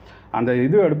 அந்த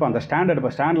இது எடுப்பான், அந்த ஸ்டாண்ட்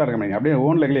எடுப்பான், ஸ்டாண்டில் இருக்க முடியும் அப்படியே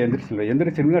ஓன் லெக்கில்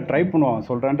எந்திரிச்சிருந்தா ட்ரை பண்ணுவான்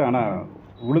சொல்கிறான்ட்டு. ஆனால்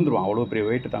விழுந்துருவான், அவ்வளோ பெரிய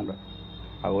வெயிட்டு தான்.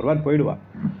 அது ஒரு வாரம் போயிடுவான்.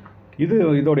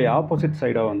 இதோடைய ஆப்போசிட்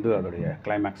சைடாக வந்து அதோடைய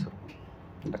கிளைமேக்ஸ் இருக்கும்.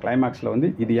 இந்த கிளைமேக்ஸில் வந்து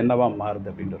இது என்னவா மாறுது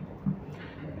அப்படின்னு இருக்கும்.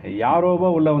 யாரோவோ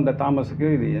உள்ளே வந்த தாமஸுக்கு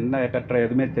இது என்ன கட்டுற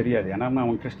எதுவுமே தெரியாது. ஏன்னா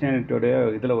அவன் கிறிஸ்டியானிட்டியோடைய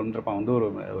இதில் வந்திருப்பான், வந்து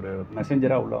ஒரு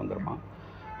மெசேஞ்சராக உள்ளே வந்திருப்பான்,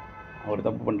 ஒரு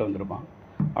தப்பு பண்ணிட்டு வந்திருப்பான்.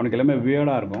 அவனுக்கு எல்லாமே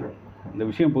வியர்டாக இருக்கும், இந்த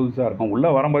விஷயம் புதுசாக இருக்கும்.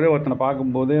 உள்ளே வரும்போதே ஒருத்தனை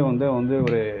பார்க்கும்போதே வந்து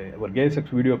ஒரு கே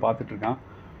செக்ஸ் வீடியோ பார்த்துட்ருக்கான்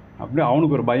அப்படி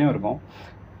அவனுக்கு ஒரு பயம் இருக்கும்,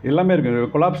 எல்லாமே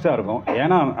இருக்குது, கொலாப்ஸ்டாக இருக்கும்.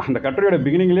 ஏன்னா அந்த கட்டுரையோட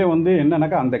பிகினிங்லேயே வந்து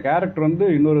என்னன்னாக்கா அந்த கேரக்டர் வந்து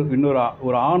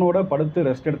இன்னொரு ஆணோட படுத்து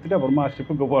ரெஸ்ட் எடுத்துகிட்டு அப்புறமா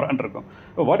ஷிப்புக்கு போகிறான் இருக்கும்.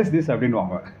 வாட் இஸ் திஸ்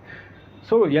அப்படின்வாங்க.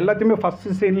 ஸோ எல்லாத்தையுமே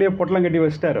ஃபஸ்ட்டு சீன்லேயே பொட்டலம் கட்டி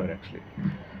வச்சுட்டார் அவர். ஆக்சுவலி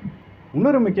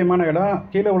இன்னொரு முக்கியமான இடம்,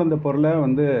 கீழே விழுந்த பொருளை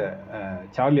வந்து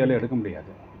சார்லியால் எடுக்க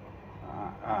முடியாது.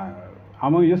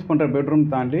 அவன் யூஸ் பண்ணுற பெட்ரூம்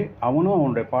தாண்டி அவனும்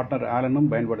அவனுடைய பார்ட்னர்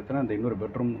ஆலனும் பயன்படுத்தின அந்த இன்னொரு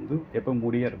பெட்ரூம் வந்து எப்போ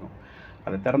மூடியே இருக்கும்.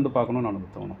 அதை திறந்து பார்க்கணுன்னு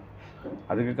அவனுக்கு தோணும்.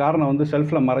 அதுக்கு காரணம் வந்து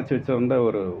ஷெல்ஃபில் மறைச்சி வச்சிருந்த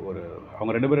ஒரு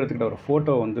அவங்க 2 பேரும் எடுத்துக்கிட்ட ஒரு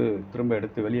ஃபோட்டோ வந்து திரும்ப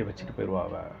எடுத்து வெளியே வச்சுட்டு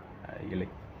போயிடுவாங்க இலை.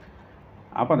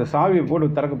 அப்போ அந்த சாவியை போட்டு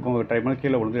திறக்க ட்ரை பண்ணி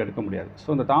கீழே விழுந்து எடுக்க முடியாது. ஸோ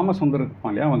அந்த தாமஸ் வந்து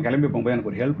இருப்பான் இல்லையா, அவன் கிளம்பி போகும்போது எனக்கு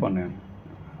ஒரு ஹெல்ப் பண்ணு,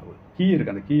 கீ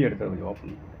இருக்குது, அந்த கீ எடுத்து கொஞ்சம்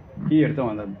ஓப்பன், கீ எடுத்து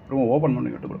அவன் அந்த ரூமை ஓப்பன் பண்ணி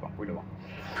விட்டு கொடுப்பான், போயிடுவான்.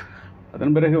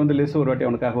 அதன் பிறகு வந்து லிஸ் ஒரு வாட்டி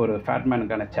அவனுக்காக ஒரு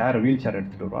ஃபேட்மேனுக்கான வீல் சேர்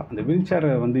எடுத்துகிட்டு வருவான். அந்த வீல் சேரை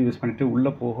வந்து யூஸ் பண்ணிவிட்டு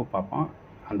உள்ளே போக பார்ப்பான்.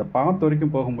 அந்த பாத்து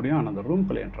வரைக்கும் போக முடியும், ஆனால் அந்த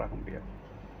ரூம்குள்ளே என்ட்ராக முடியாது.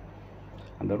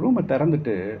 அந்த ரூமை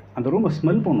திறந்துட்டு அந்த ரூமை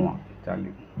ஸ்மெல் பண்ணுவான்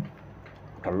சார்லி,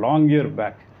 லாங் இயர்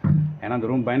பேக். ஏன்னா அந்த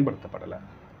ரூம் பயன்படுத்தப்படலை,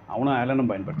 அவனும் ஆலனும்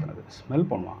பயன்படுத்தினது. ஸ்மெல்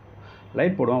பண்ணுவான்,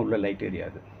 லைட் போடுவான், உள்ளே லைட்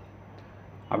எரியாது.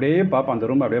 அப்படியே பார்ப்பான் அந்த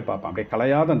ரூமை, அப்படியே பார்ப்பான், அப்படியே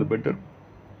கலையாத அந்த பெட்டு.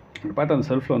 அப்படி பார்த்து அந்த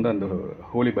செல்ஃபில் வந்து அந்த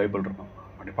ஹோலி பைபிள் இருக்கும்,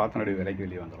 அப்படி பார்த்து அப்படியே விலைக்கு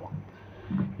வெளியே வந்துடுவான்.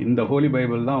 இந்த ஹோலி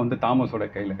பைபிள் தான் வந்து தாமஸோட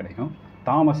கையில் கிடைக்கும்.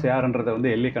 தாமஸ் யாருன்றதை வந்து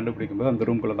எல்லி கண்டுபிடிக்கும்போது அந்த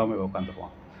ரூம்குள்ளே தான் போய்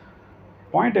உட்காந்துருவான்.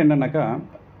 பாயிண்ட் என்னென்னாக்கா,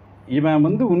 இவன்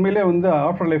வந்து உண்மையிலே வந்து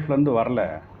ஆஃப்டர் லைஃப்லேருந்து வரல,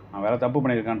 அவன் வேறு தப்பு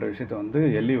பண்ணியிருக்கான்ற விஷயத்தை வந்து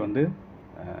எல்லி வந்து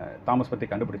தாமஸ் பற்றி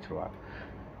கண்டுபிடிச்சிருவாள்.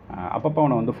 அப்பப்போ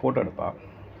அவனை வந்து ஃபோட்டோ எடுப்பாள்,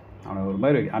 அவனை ஒரு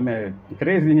மாதிரி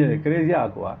கிரேஸியாக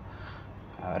ஆக்குவா,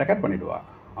 ரெக்கார்ட் பண்ணிவிடுவாள்.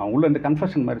 அவன் உள்ள இந்த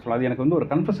கன்ஃபெஷன் மாதிரி சொல்லுவாள். அது எனக்கு வந்து ஒரு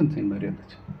கன்ஃபெஷன் சீன் மாதிரி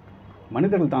இருந்துச்சு.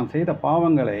 மனிதர்கள் தான் செய்த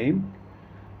பாவங்களை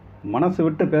மனசு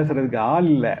விட்டு பேசுகிறதுக்கு ஆள்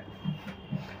இல்லை,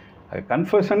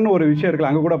 கன்ஃபெஷன் ஒரு விஷயம்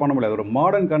இருக்குல்ல, அங்கே கூட பண்ண முடியாது. ஒரு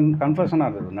மாடர்ன் கன்ஃபெஷனாக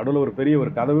இருந்தது. நடுவில் ஒரு பெரிய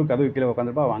ஒரு கதவு கீழே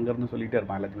உட்காந்துருப்பா. அவன் அங்கேருந்து சொல்லிகிட்டே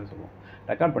இருப்பான், எல்லாத்தையுமே சொல்லுவான்,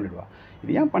 ரெக்கார்ட் பண்ணிவிடுவான்.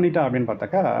 இது ஏன் பண்ணிட்டா அப்படின்னு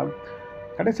பார்த்தாக்கா,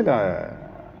 கடைசியில்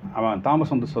அவன்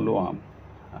தாமஸ் வந்து சொல்லுவான்,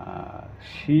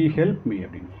 ஷீ ஹெல்ப் மீ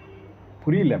அப்படின்னு.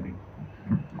 புரியல அப்படின்னு.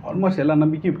 ஆல்மோஸ்ட் எல்லா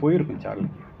நம்பிக்கையும் போயிருக்கும்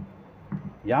சார்லிக்கு.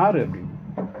 யார் அப்படின்னு?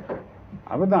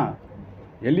 அவள் தான்,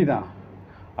 எல்லி தான்.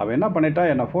 அவள் என்ன பண்ணிட்டா,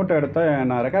 என்னை ஃபோட்டோ எடுத்தா,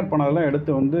 நான் ரெக்கார்ட் பண்ணதெல்லாம்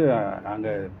எடுத்து வந்து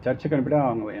அங்கே சர்ச்சுக்கு அனுப்பிட்டா.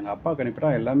 அவங்க எங்கள் அப்பாவுக்கு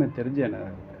அனுப்பிட்டா. எல்லாமே தெரிஞ்சு என்னை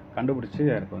கண்டுபிடிச்சி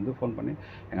எனக்கு வந்து ஃபோன் பண்ணி,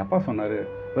 எங்கள் அப்பா சொன்னார்,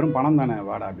 வெறும் பணம் தானே,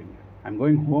 வாடா அப்படின்னு. ஐம்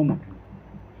கோயிங் ஹோம் அப்படின்னு.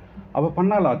 அவள்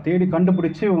பண்ணாளா, தேடி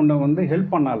கண்டுபிடிச்சி உன்னை வந்து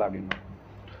ஹெல்ப் பண்ணாளா அப்படின்னு.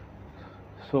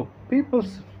 ஸோ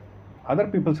அதர்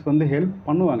பீப்புள்ஸ்க்கு வந்து ஹெல்ப்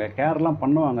பண்ணுவாங்க, கேர்லாம்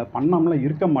பண்ணுவாங்க, பண்ணாமலாம்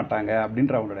இருக்க மாட்டாங்க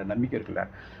அப்படின்ற அவங்களோட நம்பிக்கை இருக்குல்ல,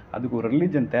 அதுக்கு ஒரு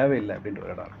ரிலீஜன் தேவையில்லை அப்படின்ற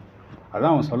ஒரு இடம்.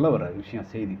 அதான் அவன் சொல்ல வர விஷயம்,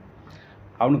 செய்தி.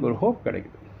 அவனுக்கு ஒரு ஹோப்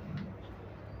கிடைக்குது.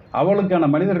 அவளுக்கான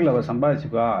மனிதர்களை அவள்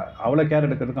சம்பாதிச்சுப்பா, அவளை கேர்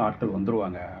எடுக்கிறதுக்கும் ஆட்கள்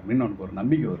வந்துடுவாங்க அப்படின்னு அவனுக்கு ஒரு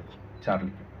நம்பிக்கை வருது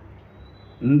சார்லிக்கு.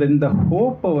 இந்த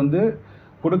ஹோப்பை வந்து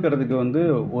கொடுக்கறதுக்கு வந்து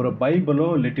ஒரு பைபிளோ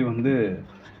இல்லாட்டி வந்து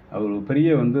ஒரு பெரிய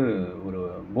வந்து ஒரு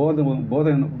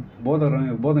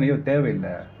போதனையோ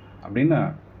தேவையில்லை அப்படின்னு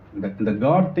இந்த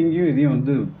காட் திங்கையும் இதையும்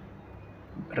வந்து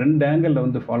 2 ஆங்கிளில்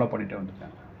வந்து ஃபாலோ பண்ணிகிட்டே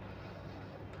வந்துட்டாங்க.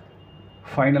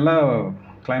 ஃபைனலாக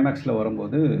கிளைமேக்ஸில்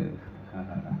வரும்போது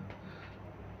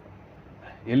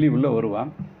எல்லி உள்ளே வருவான்,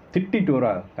 திட்டிட்டு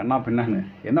வரா, கண்ணா பின்னான்னு,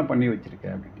 என்ன பண்ணி வச்சுருக்க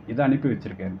அப்படின்னு. இதை அனுப்பி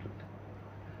வச்சுருக்கேன்னு சொல்லிட்டு,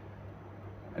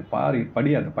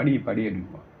 படி அதை படி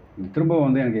அப்படின்பா. திரும்ப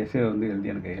வந்து எனக்கு எஸ்ஏ வந்து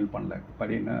எழுதி எனக்கு ஹெல்ப் பண்ணல,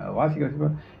 படின்னு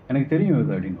வாசிக்க எனக்கு தெரியும்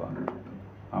இது அப்படின்வாங்க.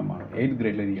 ஆமாம், 8th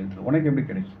கிரேடில் நீ எழுதுற, உனக்கு எப்படி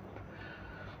கிடைக்கும்?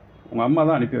 உங்கள் அம்மா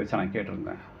தான் அனுப்பி வச்சா, நான்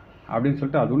கேட்டிருந்தேன் அப்படின்னு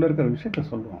சொல்லிட்டு அது உள்ளே இருக்கிற விஷயத்த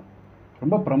சொல்லுவோம்.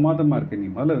 ரொம்ப பிரமாதமாக இருக்குது. நீ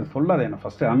முதல்ல சொல்லாத, என்னை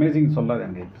ஃபஸ்ட்டு அமேசிங் சொல்லாத,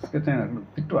 எனக்கு டிஸ்கஷன்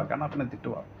திட்டுவா, கண்ணாப்பின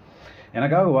திட்டுவா.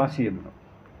 எனக்காக வாசி இருந்தோம்.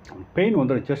 பெயின்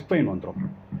வந்துடும், செஸ்ட் பெயின் வந்துடும்.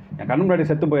 என் கண்ணு முன்னாடி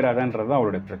செத்து போயிடாதன்றது தான்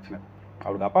அவளுடைய பிரச்சனை.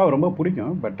 அவளுக்கு அப்பாவை ரொம்ப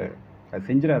பிடிக்கும், பட் அது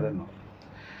செஞ்சிடாதன்னு.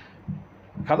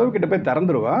 கதவுக்கிட்ட போய்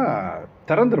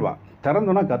திறந்துருவா.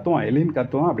 திறந்துனா கத்துவான், எலின்னு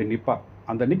கத்துவான். அப்படி நிற்பான்.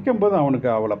 அந்த நிற்கும்போது அவனுக்கு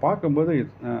அவளை பார்க்கும்போது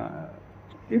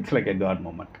it's like a God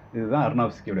moment. இதுதான்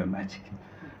அருணாவ்ஸ்கியோட மேஜிக்.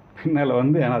 பின்னால்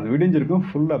வந்து ஏன்னா அது விடிஞ்சிருக்கும்,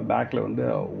 ஃபுல்லாக பேக்கில் வந்து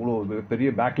அவ்வளோ பெரிய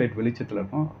பேக்லைட் வெளிச்சத்தில்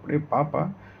இருக்கும். அப்படியே பாப்பா,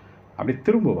 அப்படி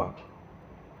திரும்புவா,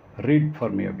 ரீட்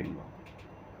ஃபார் மீ அப்படின்பா.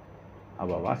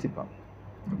 அவள் வாசிப்பான்.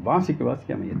 வாசிக்க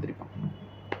அவன் எந்திரிப்பான்.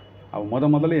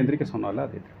 அவன் முதல்ல எந்திரிக்க சொன்னால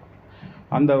அது எந்திரிப்பான்.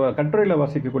 அந்த கட்டுரையில்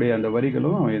வாசிக்கக்கூடிய அந்த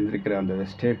வரிகளும் அவன் எந்திரிக்கிற அந்த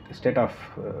ஸ்டேட் ஆஃப்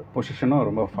பொசிஷனும்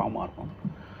ரொம்ப ஃபார்மாக இருக்கும்.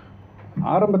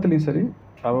 ஆரம்பத்துலேயும் சரி,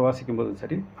 அவள் வாசிக்கும்போதும்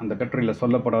சரி, அந்த கட்டுரையில்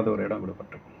சொல்லப்படாத ஒரு இடம்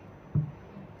விடப்பட்டிருக்கும்.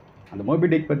 அந்த மோபி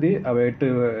டிக் பற்றி அவள்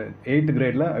 8th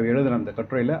கிரேடில் அவள் எழுதுகிற அந்த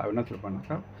கட்டுரையில் அவள் என்ன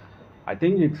சொல்லிப்பான்னாக்கா, I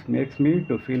think it's makes me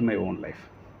to feel my own life.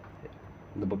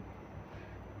 இந்த புக்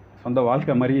சொந்த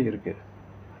வாழ்க்கை மாதிரியே இருக்குது.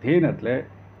 அதே நேரத்தில்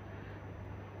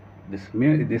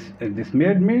this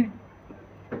made me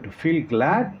to feel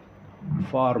Claude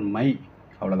for my.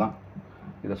 அவ்வளோதான்.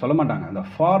 இதை சொல்ல மாட்டாங்க. அந்த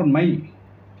ஃபார் மை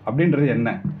அப்படின்றது என்ன?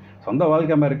 சொந்த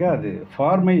வாழ்க்கை மாதிரி இருக்க, அது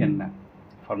ஃபார் மை என்ன?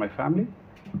 For my family,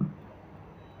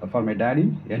 for my daddy,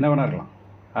 என்ன வேணா இருக்கலாம்.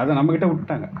 அதை நம்மக்கிட்ட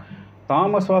விட்டுட்டாங்க.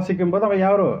 தாமஸ் வாசிக்கும் போது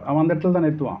அவன் அந்த இடத்துல தான்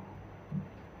நிறுத்துவான்.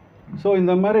 ஸோ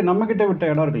இந்த மாதிரி நம்மக்கிட்ட விட்ட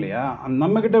இடம் இருக்கு இல்லையா,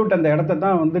 நம்மக்கிட்ட விட்ட அந்த இடத்த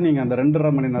தான் வந்து நீங்கள் அந்த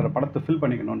 2.5 மணி நேரம் படத்தை ஃபில்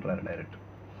பண்ணிக்கணுன்றார் டைரக்டர்.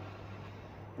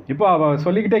 இப்போ அவள்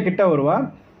சொல்லிக்கிட்டே கிட்ட வருவா,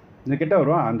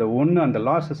 அந்த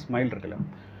லாஸ்ட் ஸ்மைல் இருக்குல்ல,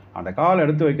 அந்த கால்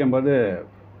எடுத்து வைக்கும்போது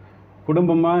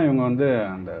குடும்பமாக இவங்க வந்து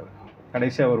அந்த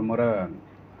கடைசியாக ஒரு முறை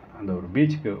அந்த ஒரு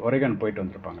பீச்சுக்கு ஒரேகான் போயிட்டு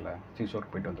வந்திருப்பாங்களே,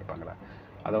 சீஷோருக்கு போயிட்டு வந்திருப்பாங்களே,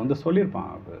 அதை வந்து சொல்லியிருப்பான்.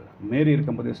 அது மேரி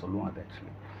இருக்கும்போதே சொல்லுவான் அது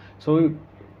ஆக்சுவலி. ஸோ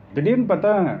திடீர்னு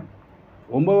பார்த்தா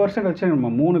 9 வருஷம் கழிச்சு நம்ம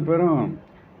 3 பேரும்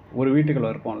ஒரு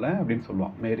வீட்டுக்குள்ள இருப்போம்ல அப்படின்னு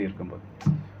சொல்லுவான் மேரி இருக்கும்போது.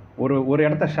 ஒரு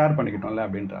இடத்த ஷேர் பண்ணிக்கிட்டோம்ல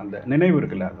அப்படின்ற அந்த நினைவு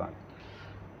இருக்குல்ல, அதுதான்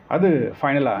அது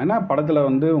ஃபைனலாக. ஏன்னா படத்தில்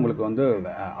வந்து உங்களுக்கு வந்து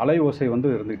அலை ஓசை வந்து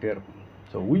இருந்துக்கிட்டே இருக்கும்.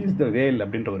 ஸோ ஹூ இஸ் த வேல்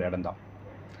அப்படின்ற ஒரு இடம் தான்.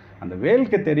 அந்த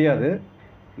வேலுக்கு தெரியாது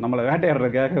நம்மளை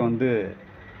வேட்டையாடுறதுக்காக வந்து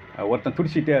ஒருத்தன்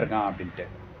துடிச்சிக்கிட்டே இருக்கான் அப்படின்ட்டு.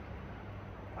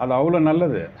 அது அவ்வளோ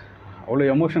நல்லது, அவ்வளோ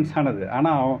எமோஷன்ஸானது.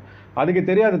 ஆனால் அதுக்கு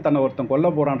தெரியாது தன்னை ஒருத்தன் கொல்ல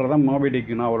போகிறான்றதான் மோபி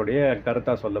டிக்னா அவளுடைய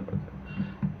கருத்தாக சொல்லப்படுது.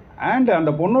 அண்டு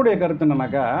அந்த பொண்ணுடைய கருத்து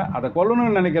என்னன்னாக்கா, அதை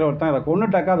கொல்லணும்னு நினைக்கிற ஒருத்தன் அதை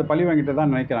கொண்டுட்டாக்கா அதை பழி வாங்கிட்டு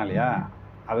தான் நினைக்கிறான் இல்லையா,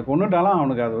 அதை கொண்டுட்டாலும்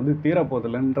அவனுக்கு அது வந்து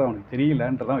தீரப்போதில்லைன்ற அவனுக்கு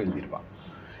தெரியலன்றதான் எழுதியிருப்பான்.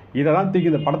 இதை தான்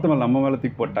தூக்கி இந்த படத்து மேலே நம்ம மேலே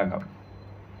தூக்கி போட்டாங்க.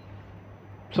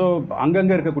 ஸோ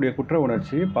அங்கங்கே இருக்கக்கூடிய குற்ற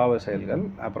உணர்ச்சி, பாவ செயல்கள்,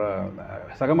 அப்புறம்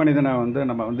சக மனிதனை வந்து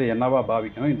நம்ம வந்து என்னவா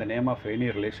பாவிக்கணும், இந்த நேம் ஆஃப் எனி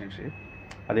ரிலேஷன்ஷிப்,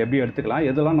 அதை எப்படி எடுத்துக்கலாம்,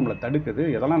 எதெல்லாம் நம்மளை தடுக்குது,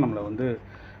 எதெல்லாம் நம்மளை வந்து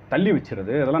தள்ளி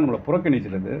வச்சுருது, எதெல்லாம் நம்மளை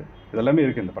புறக்கணிச்சிருது, இதெல்லாமே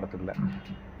இருக்குது இந்த படத்துக்குள்ள.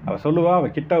 அவள் சொல்லுவாள்,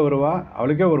 அவள் கிட்ட வருவா,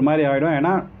 அவளுக்கே ஒரு மாதிரி ஆகிடும்.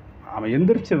 ஏன்னா அவன்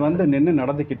எந்திரிச்சு வந்து நின்று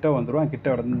நடந்து கிட்ட வந்துடுவான்.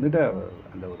 கிட்ட வந்துட்டு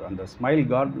அந்த ஸ்மைல்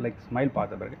காட் லைக் ஸ்மைல்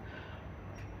பார்த்த பிறகு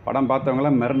படம்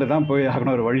பார்த்தவங்களாம் மிரண்டு தான் போய்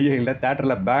ஆகணும், ஒரு வழியே இல்லை.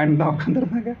 தேட்டரில் பேண்ட் தான்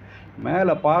உட்காந்துருந்தாங்க.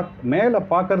 மேலே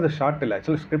பார்க்கறது ஷார்ட் இல்லை,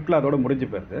 ஆக்சுவலி ஸ்கிரிப்டில் அதோட முடிஞ்சு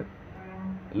போயிருது.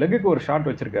 லெக்குக்கு ஒரு ஷாட்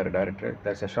வச்சுருக்காரு டைரக்டர்.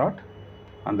 தேர்ஸ் எ ஷாட்,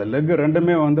 அந்த லெக்கு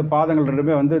ரெண்டுமே வந்து பாதங்கள்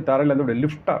ரெண்டுமே வந்து தரையிலேருந்து அப்படியே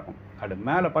லிஃப்ட் ஆகும். அப்படி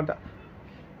மேலே பார்த்தா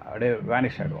அப்படியே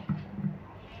வேனிஷ் ஆகிடுவோம்,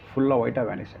 ஃபுல்லாக ஒயிட்டாக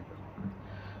வேனிஷ் ஆகிடும்.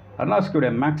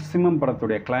 அருணாஸ்கியோடைய மேக்ஸிமம்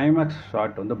படத்துடைய கிளைமேக்ஸ்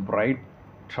ஷாட் வந்து பிரைட்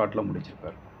ஷாட்டில்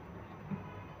முடிச்சிருப்பார்.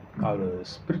 அவர்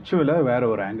ஸ்பிரிச்சுவலாக வேறு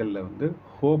ஒரு ஆங்கிளில் வந்து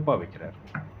ஹோப்பாக வைக்கிறார்.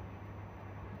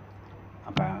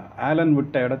 அப்போ ஆலன்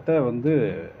விட்ட இடத்த வந்து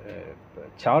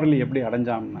சார்லி எப்படி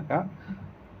அடைஞ்சான்னாக்கா,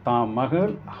 தான்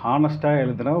மகள் ஹானஸ்டாக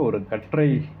எழுதின ஒரு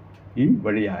கட்டுரையின்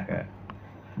வழியாக.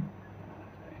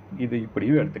 இது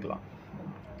இப்படியும் எடுத்துக்கலாம்.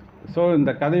 ஸோ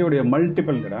இந்த கதையுடைய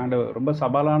மல்டிபிள் அண்ட் ரொம்ப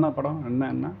சவாலான படம்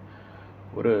என்னன்னா,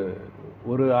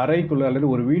 ஒரு அறைக்குள்ளே அல்லது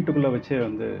ஒரு வீட்டுக்குள்ளே வச்சே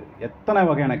வந்து எத்தனை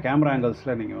வகையான கேமரா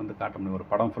ஆங்கிள்ஸில் நீங்கள் வந்து காட்ட முடியும். ஒரு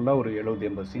படம் ஃபுல்லாக ஒரு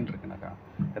 70-80 சீன் இருக்குனாக்கா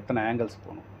எத்தனை ஆங்கிள்ஸ்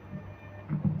போகணும்.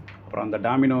 அப்புறம்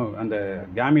அந்த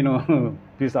கேமினோ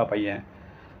பீஸா பையன்,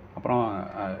 அப்புறம்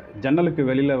ஜன்னலுக்கு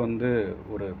வெளியில் வந்து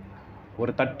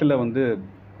ஒரு தட்டில் வந்து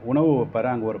உணவு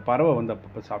வைப்பார். அங்கே ஒரு பறவை வந்து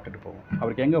அப்பப்போ சாப்பிட்டுட்டு போகும்.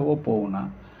 அவருக்கு எங்கே போகும்னா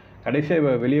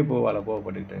கடைசியாக வெளியே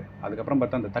கோவப்பட்டுக்கிட்டு அதுக்கப்புறம்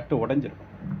பார்த்தா அந்த தட்டு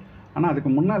உடஞ்சிருக்கும். ஆனால் அதுக்கு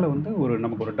முன்னால் வந்து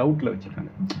நமக்கு ஒரு டவுட்டில்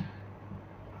வச்சுருக்காங்க.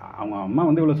 அவங்க அம்மா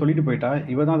வந்து இவ்வளோ சொல்லிட்டு போயிட்டா,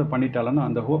 இவ தான் அதை பண்ணிட்டாளன்னு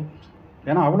அந்த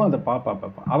ஏன்னா அவளும் அதை பார்ப்பா.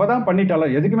 அவள் தான் பண்ணிட்டாளா,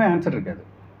 எதுக்குமே ஆன்சர் இருக்காது,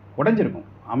 உடஞ்சிருக்கும்.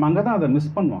 அவன் அங்கே தான் அதை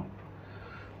மிஸ் பண்ணுவான்.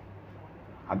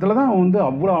 அதில் தான் அவன் வந்து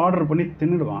அவ்வளோ ஆர்டர் பண்ணி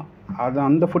தின்னுடுவான்.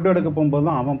 அந்த ஃபுட் எடுக்க போகும்போது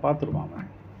தான் அவன் பார்த்துருவான். அவன்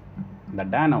இந்த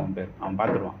டேன் அவன் பேர், அவன்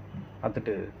பார்த்துருவான்.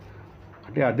 பார்த்துட்டு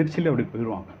அப்படியே அதிர்ச்சியில் அப்படி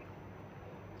போயிடுவான்.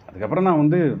 அதுக்கப்புறம் நான்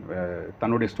வந்து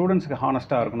தன்னுடைய ஸ்டூடெண்ட்ஸுக்கு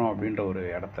ஹானஸ்ட்டாக இருக்கணும் அப்படின்ற ஒரு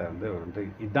இடத்த வந்து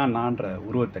இதான் நான்ற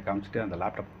உருவத்தை காமிச்சிட்டு அந்த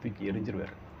லேப்டாப் தூக்கி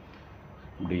எரிஞ்சிருவார்.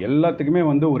 இப்படி எல்லாத்துக்குமே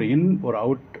வந்து ஒரு இன் ஒரு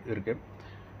அவுட் இருக்குது.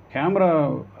 கேமரா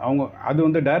அது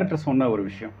வந்து டைரக்டர் சொன்ன ஒரு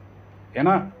விஷயம்.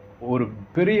 ஏன்னா ஒரு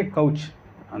பெரிய கவுச்,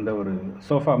 அந்த ஒரு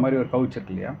சோஃபா மாதிரி ஒரு கவுச்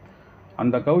இருக்கு இல்லையா,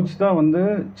 அந்த கவுச் தான் வந்து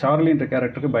சார்லின்ற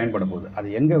கேரக்டருக்கு பயன்பட போகுது. அது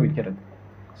எங்கே வைக்கிறது?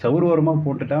 சௌர்வரமாக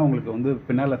போட்டுட்டா உங்களுக்கு வந்து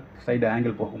பின்னால் சைடு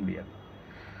ஆங்கிள் போக முடியாது.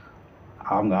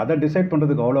 அவங்க அதை டிசைட்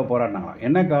பண்ணுறதுக்கு அவ்வளோ போராடினாங்க.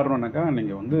 என்ன காரணம்னாக்கா,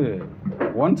 நீங்கள் வந்து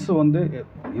ஒன்ஸ் வந்து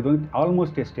இது வந்து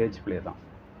ஆல்மோஸ்ட் ஏ ஸ்டேஜ் பிளே தான்.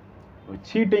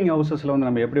 சீட்டிங் ஹவுசஸில் வந்து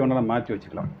நம்ம எப்படி வேணாலும் மாற்றி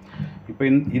வச்சுக்கலாம். இப்போ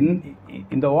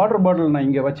இந்த வாட்டர் பாட்டில் நான்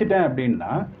இங்கே வச்சுட்டேன்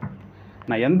அப்படின்னா,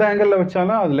 நான் எந்த ஆங்கிளில்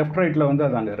வச்சாலும் அது லெஃப்ட் ரைட்டில் வந்து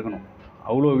அது அங்கே இருக்கணும்.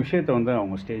 அவ்வளோ விஷயத்தை வந்து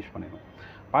அவங்க ஸ்டேஜ் பண்ணிடணும்.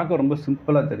 பார்க்க ரொம்ப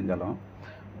சிம்பிளாக தெரிஞ்சாலும்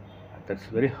that's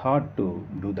very hard to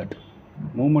do that.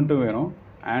 மூமெண்ட்டும் வேணும்.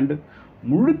 அண்டு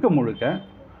முழுக்க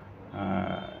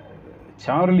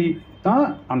சார்லி தான்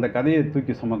அந்த கதையை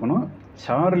தூக்கி சுமக்கணும்.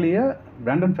 சார்லியை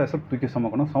பிராண்டன் ஃப்ரேசர் தூக்கி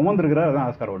சுமக்கணும். சுமந்துருக்கிறார், அதான்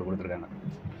ஆஸ்கார் அவார்டு கொடுத்துருக்காங்க.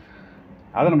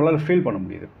 அதை நம்மளால் ஃபீல் பண்ண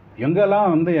முடியுது. எங்கெல்லாம்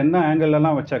வந்து என்ன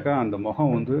ஆங்கிள்லாம் வச்சாக்கா அந்த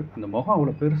முகம்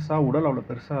அவ்வளோ பெருசாக, உடல் அவ்வளோ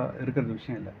பெருசாக இருக்கிறது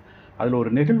விஷயம் இல்லை. அதில்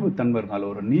ஒரு நெகிழ்வு தன்மை இருக்கும்,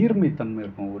 அதில் ஒரு நீர்மை தன்மை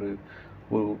இருக்கும், ஒரு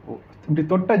இப்படி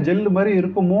தொட்ட ஜெல்லு மாதிரி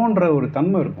இருக்குமோன்ற ஒரு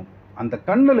தன்மை இருக்கும். அந்த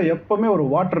கண்ணில் எப்போவுமே ஒரு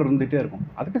வாட்டர் இருந்துகிட்டே இருக்கும்.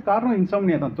 அதுக்கு காரணம்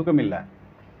இன்சாம்னியா தான், தூக்கம் இல்லை.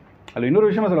 அதில் இன்னொரு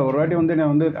விஷயமா சொல்ல, ஒரு வாட்டி வந்து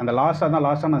நான் வந்து அந்த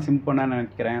லாஸ்ட்டாக நான் ஸ்விம் பண்ணேன்னு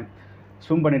நினைக்கிறேன்.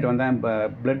 ஸ்விம் பண்ணிட்டு வந்தேன். இப்போ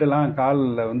பிளட்டெல்லாம்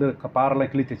காலில் வந்து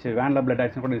பாரெல்லாம் கிழிச்சிச்சு, வேனில் பிளட்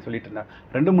ஆயிடுச்சுன்னு கூட நீ சொல்லிட்டு இருந்தேன்.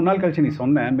 2-3 நாள் கழிச்சு நீ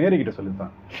சொன்னேன், மேரிக்கிட்ட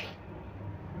சொல்லித்தான்,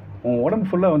 உன் உடம்பு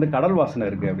ஃபுல்லாக வந்து கடல் வாசனை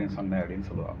இருக்குது அப்படின்னு சொன்னேன் அப்படின்னு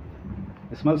சொல்லுவாள்.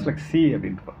 It smells like C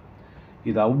அப்படின்ட்டுப்பா.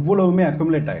 இது அவ்வளவுமே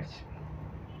அக்குமுலேட் ஆகிடுச்சு.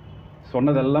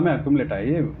 சொன்னது எல்லாமே அக்குமுலேட்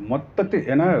ஆகி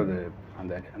ஏன்னா அது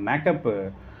அந்த மேக்கப்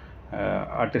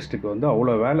ஆர்டிஸ்ட்டுக்கு வந்து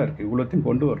அவ்வளோ வேலை இருக்குது, இவ்வளோத்தையும்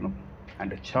கொண்டு வரணும்.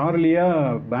 அண்டு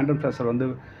சார்லியாக பிராண்டன் ஃப்ரேசர் வந்து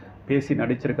பேசி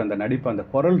நடிச்சிருக்க அந்த நடிப்பு, அந்த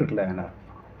குரல் இருக்குல்ல, ஏன்னா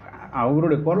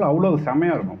அவருடைய குரல் அவ்வளோ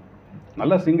செமையாக இருக்கும்.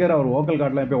 நல்ல சிங்கர், அவர் வோக்கல்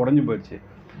கார்டெலாம் இப்போ உடஞ்சி போயிடுச்சு.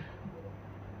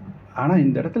 ஆனால்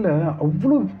இந்த இடத்துல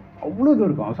அவ்வளோ இது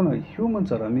இருக்கும். அவன் சொன்ன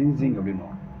ஹியூமன்ஸ் ஆர் அமேசிங்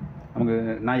அப்படின்னுவான். நமக்கு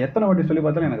நான் எத்தனை வாட்டி சொல்லி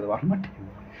பார்த்தாலும் எனக்கு அது வரமாட்டேங்குது.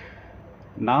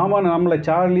 நம்மளை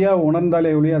சார்லியாக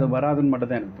உணர்ந்தாலே ஒழிய அது வராதுன்னு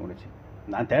மட்டும் தான் எனக்கு தோணுச்சு.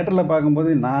 நான் தேட்டரில் பார்க்கும்போது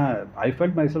I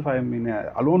felt my self I mean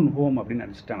alone home அப்படின்னு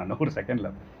நினச்சிட்டேன் நான் ஒரு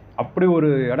செகண்டில். அப்படி ஒரு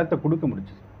இடத்த கொடுக்க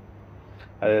முடிச்சு.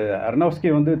 அது அர்னாவ்ஸ்கி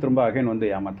வந்து திரும்ப அகைன் வந்து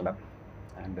ஏமாத்தலை.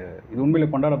 அண்டு இது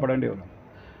உண்மையில் கொண்டாடப்பட வேண்டிய ஒரு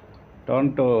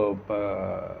டொரண்டோ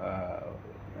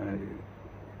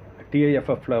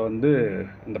டிஐஎஃப்எஃப்பில் வந்து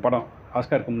இந்த படம்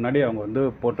ஆஸ்காருக்கு முன்னாடி அவங்க வந்து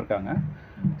போட்டிருக்காங்க,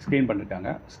 ஸ்க்ரீன் பண்ணியிருக்காங்க.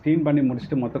 ஸ்க்ரீன் பண்ணி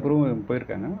முடிச்சுட்டு மொத்த குரூவும்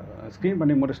போயிருக்காங்க. ஸ்க்ரீன்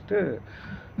பண்ணி முடிச்சுட்டு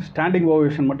ஸ்டாண்டிங்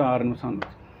ஓவேஷன் மட்டும் 6 நிமிஷம்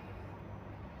இருந்துச்சு.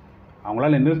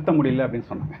 அவங்களால நிறுத்த முடியல அப்படின்னு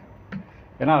சொன்னாங்க.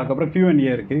 ஏன்னா அதுக்கப்புறம்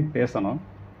Q&A இருக்குது, பேசணும்.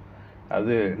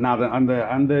 அது நான்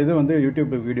அந்த இது வந்து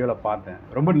யூடியூப் வீடியோவில் பார்த்தேன்.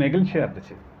 ரொம்ப நெகிழ்ச்சியாக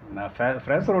இருந்துச்சு. நான்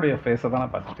ஃப்ரேசருடைய ஃபேஸை தான்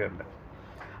நான் பார்த்துட்டே இருந்தேன்.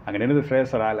 அங்கே நின்று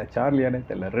ஃப்ரேசரா இல்லை சார்லியானே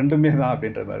தெரியல, ரெண்டுமே தான்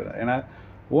அப்படின்ற மாதிரி தான். ஏன்னா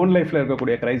ஓன் லைஃப்பில்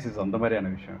இருக்கக்கூடிய கிரைசிஸ் அந்த மாதிரியான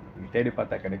விஷயம் தேடி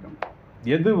பார்த்தா கிடைக்கும்.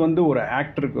 எது வந்து ஒரு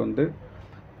ஆக்டருக்கு வந்து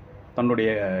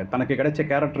தனக்கு கிடைச்ச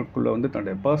கேரக்டருக்குள்ளே வந்து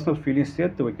தன்னுடைய பர்சனல் ஃபீலிங்ஸ்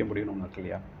சேர்த்து வைக்க முடியும்னு ஒன்று இருக்கு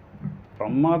இல்லையா?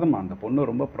 பிரமாதமாக அந்த பொண்ணு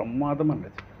ரொம்ப பிரமாதமாக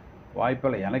இருந்துச்சு.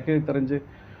 வாய்ப்பில்லை எனக்கு தெரிஞ்சு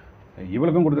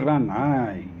இவளுக்கும் கொடுத்துருக்கான்.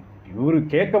 நான் இவர்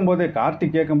கேட்கும்போது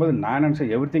கார்த்திக் கேட்கும்போது நான்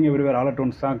நினச்சேன் everything everywhere all at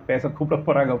once தான் பேச கூப்பிட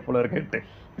போகிறாங்க போல இருக்குன்ட்டு.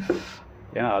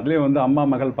 ஏன்னா அதுலேயும் வந்து அம்மா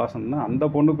மகள் பாசம் தான். அந்த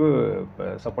பொண்ணுக்கு இப்போ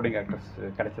சப்போர்ட்டிங் ஆக்ட்ரஸ்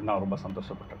கிடைச்சிருந்தா ரொம்ப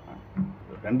சந்தோஷப்பட்டிருக்கேன்.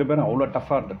 2 பேரும் அவ்வளோ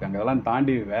டஃப்பாக இருந்திருக்காங்க. அதெல்லாம்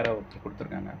தாண்டி வேற ஒருத்தர்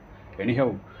கொடுத்துருக்காங்க.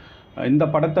 எனிஹவ் இந்த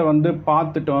படத்தை வந்து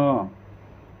பார்த்துட்டோம்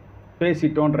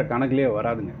பேசிட்டோன்ற கணக்குலேயே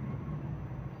வராதுங்க.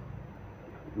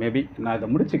 மேபி நான் இதை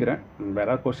முடிச்சுக்கிறேன். வேறு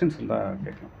ஏதாவது கொஸ்டின்ஸ் இருந்தால்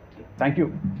கேட்கலாம். தேங்க்யூ.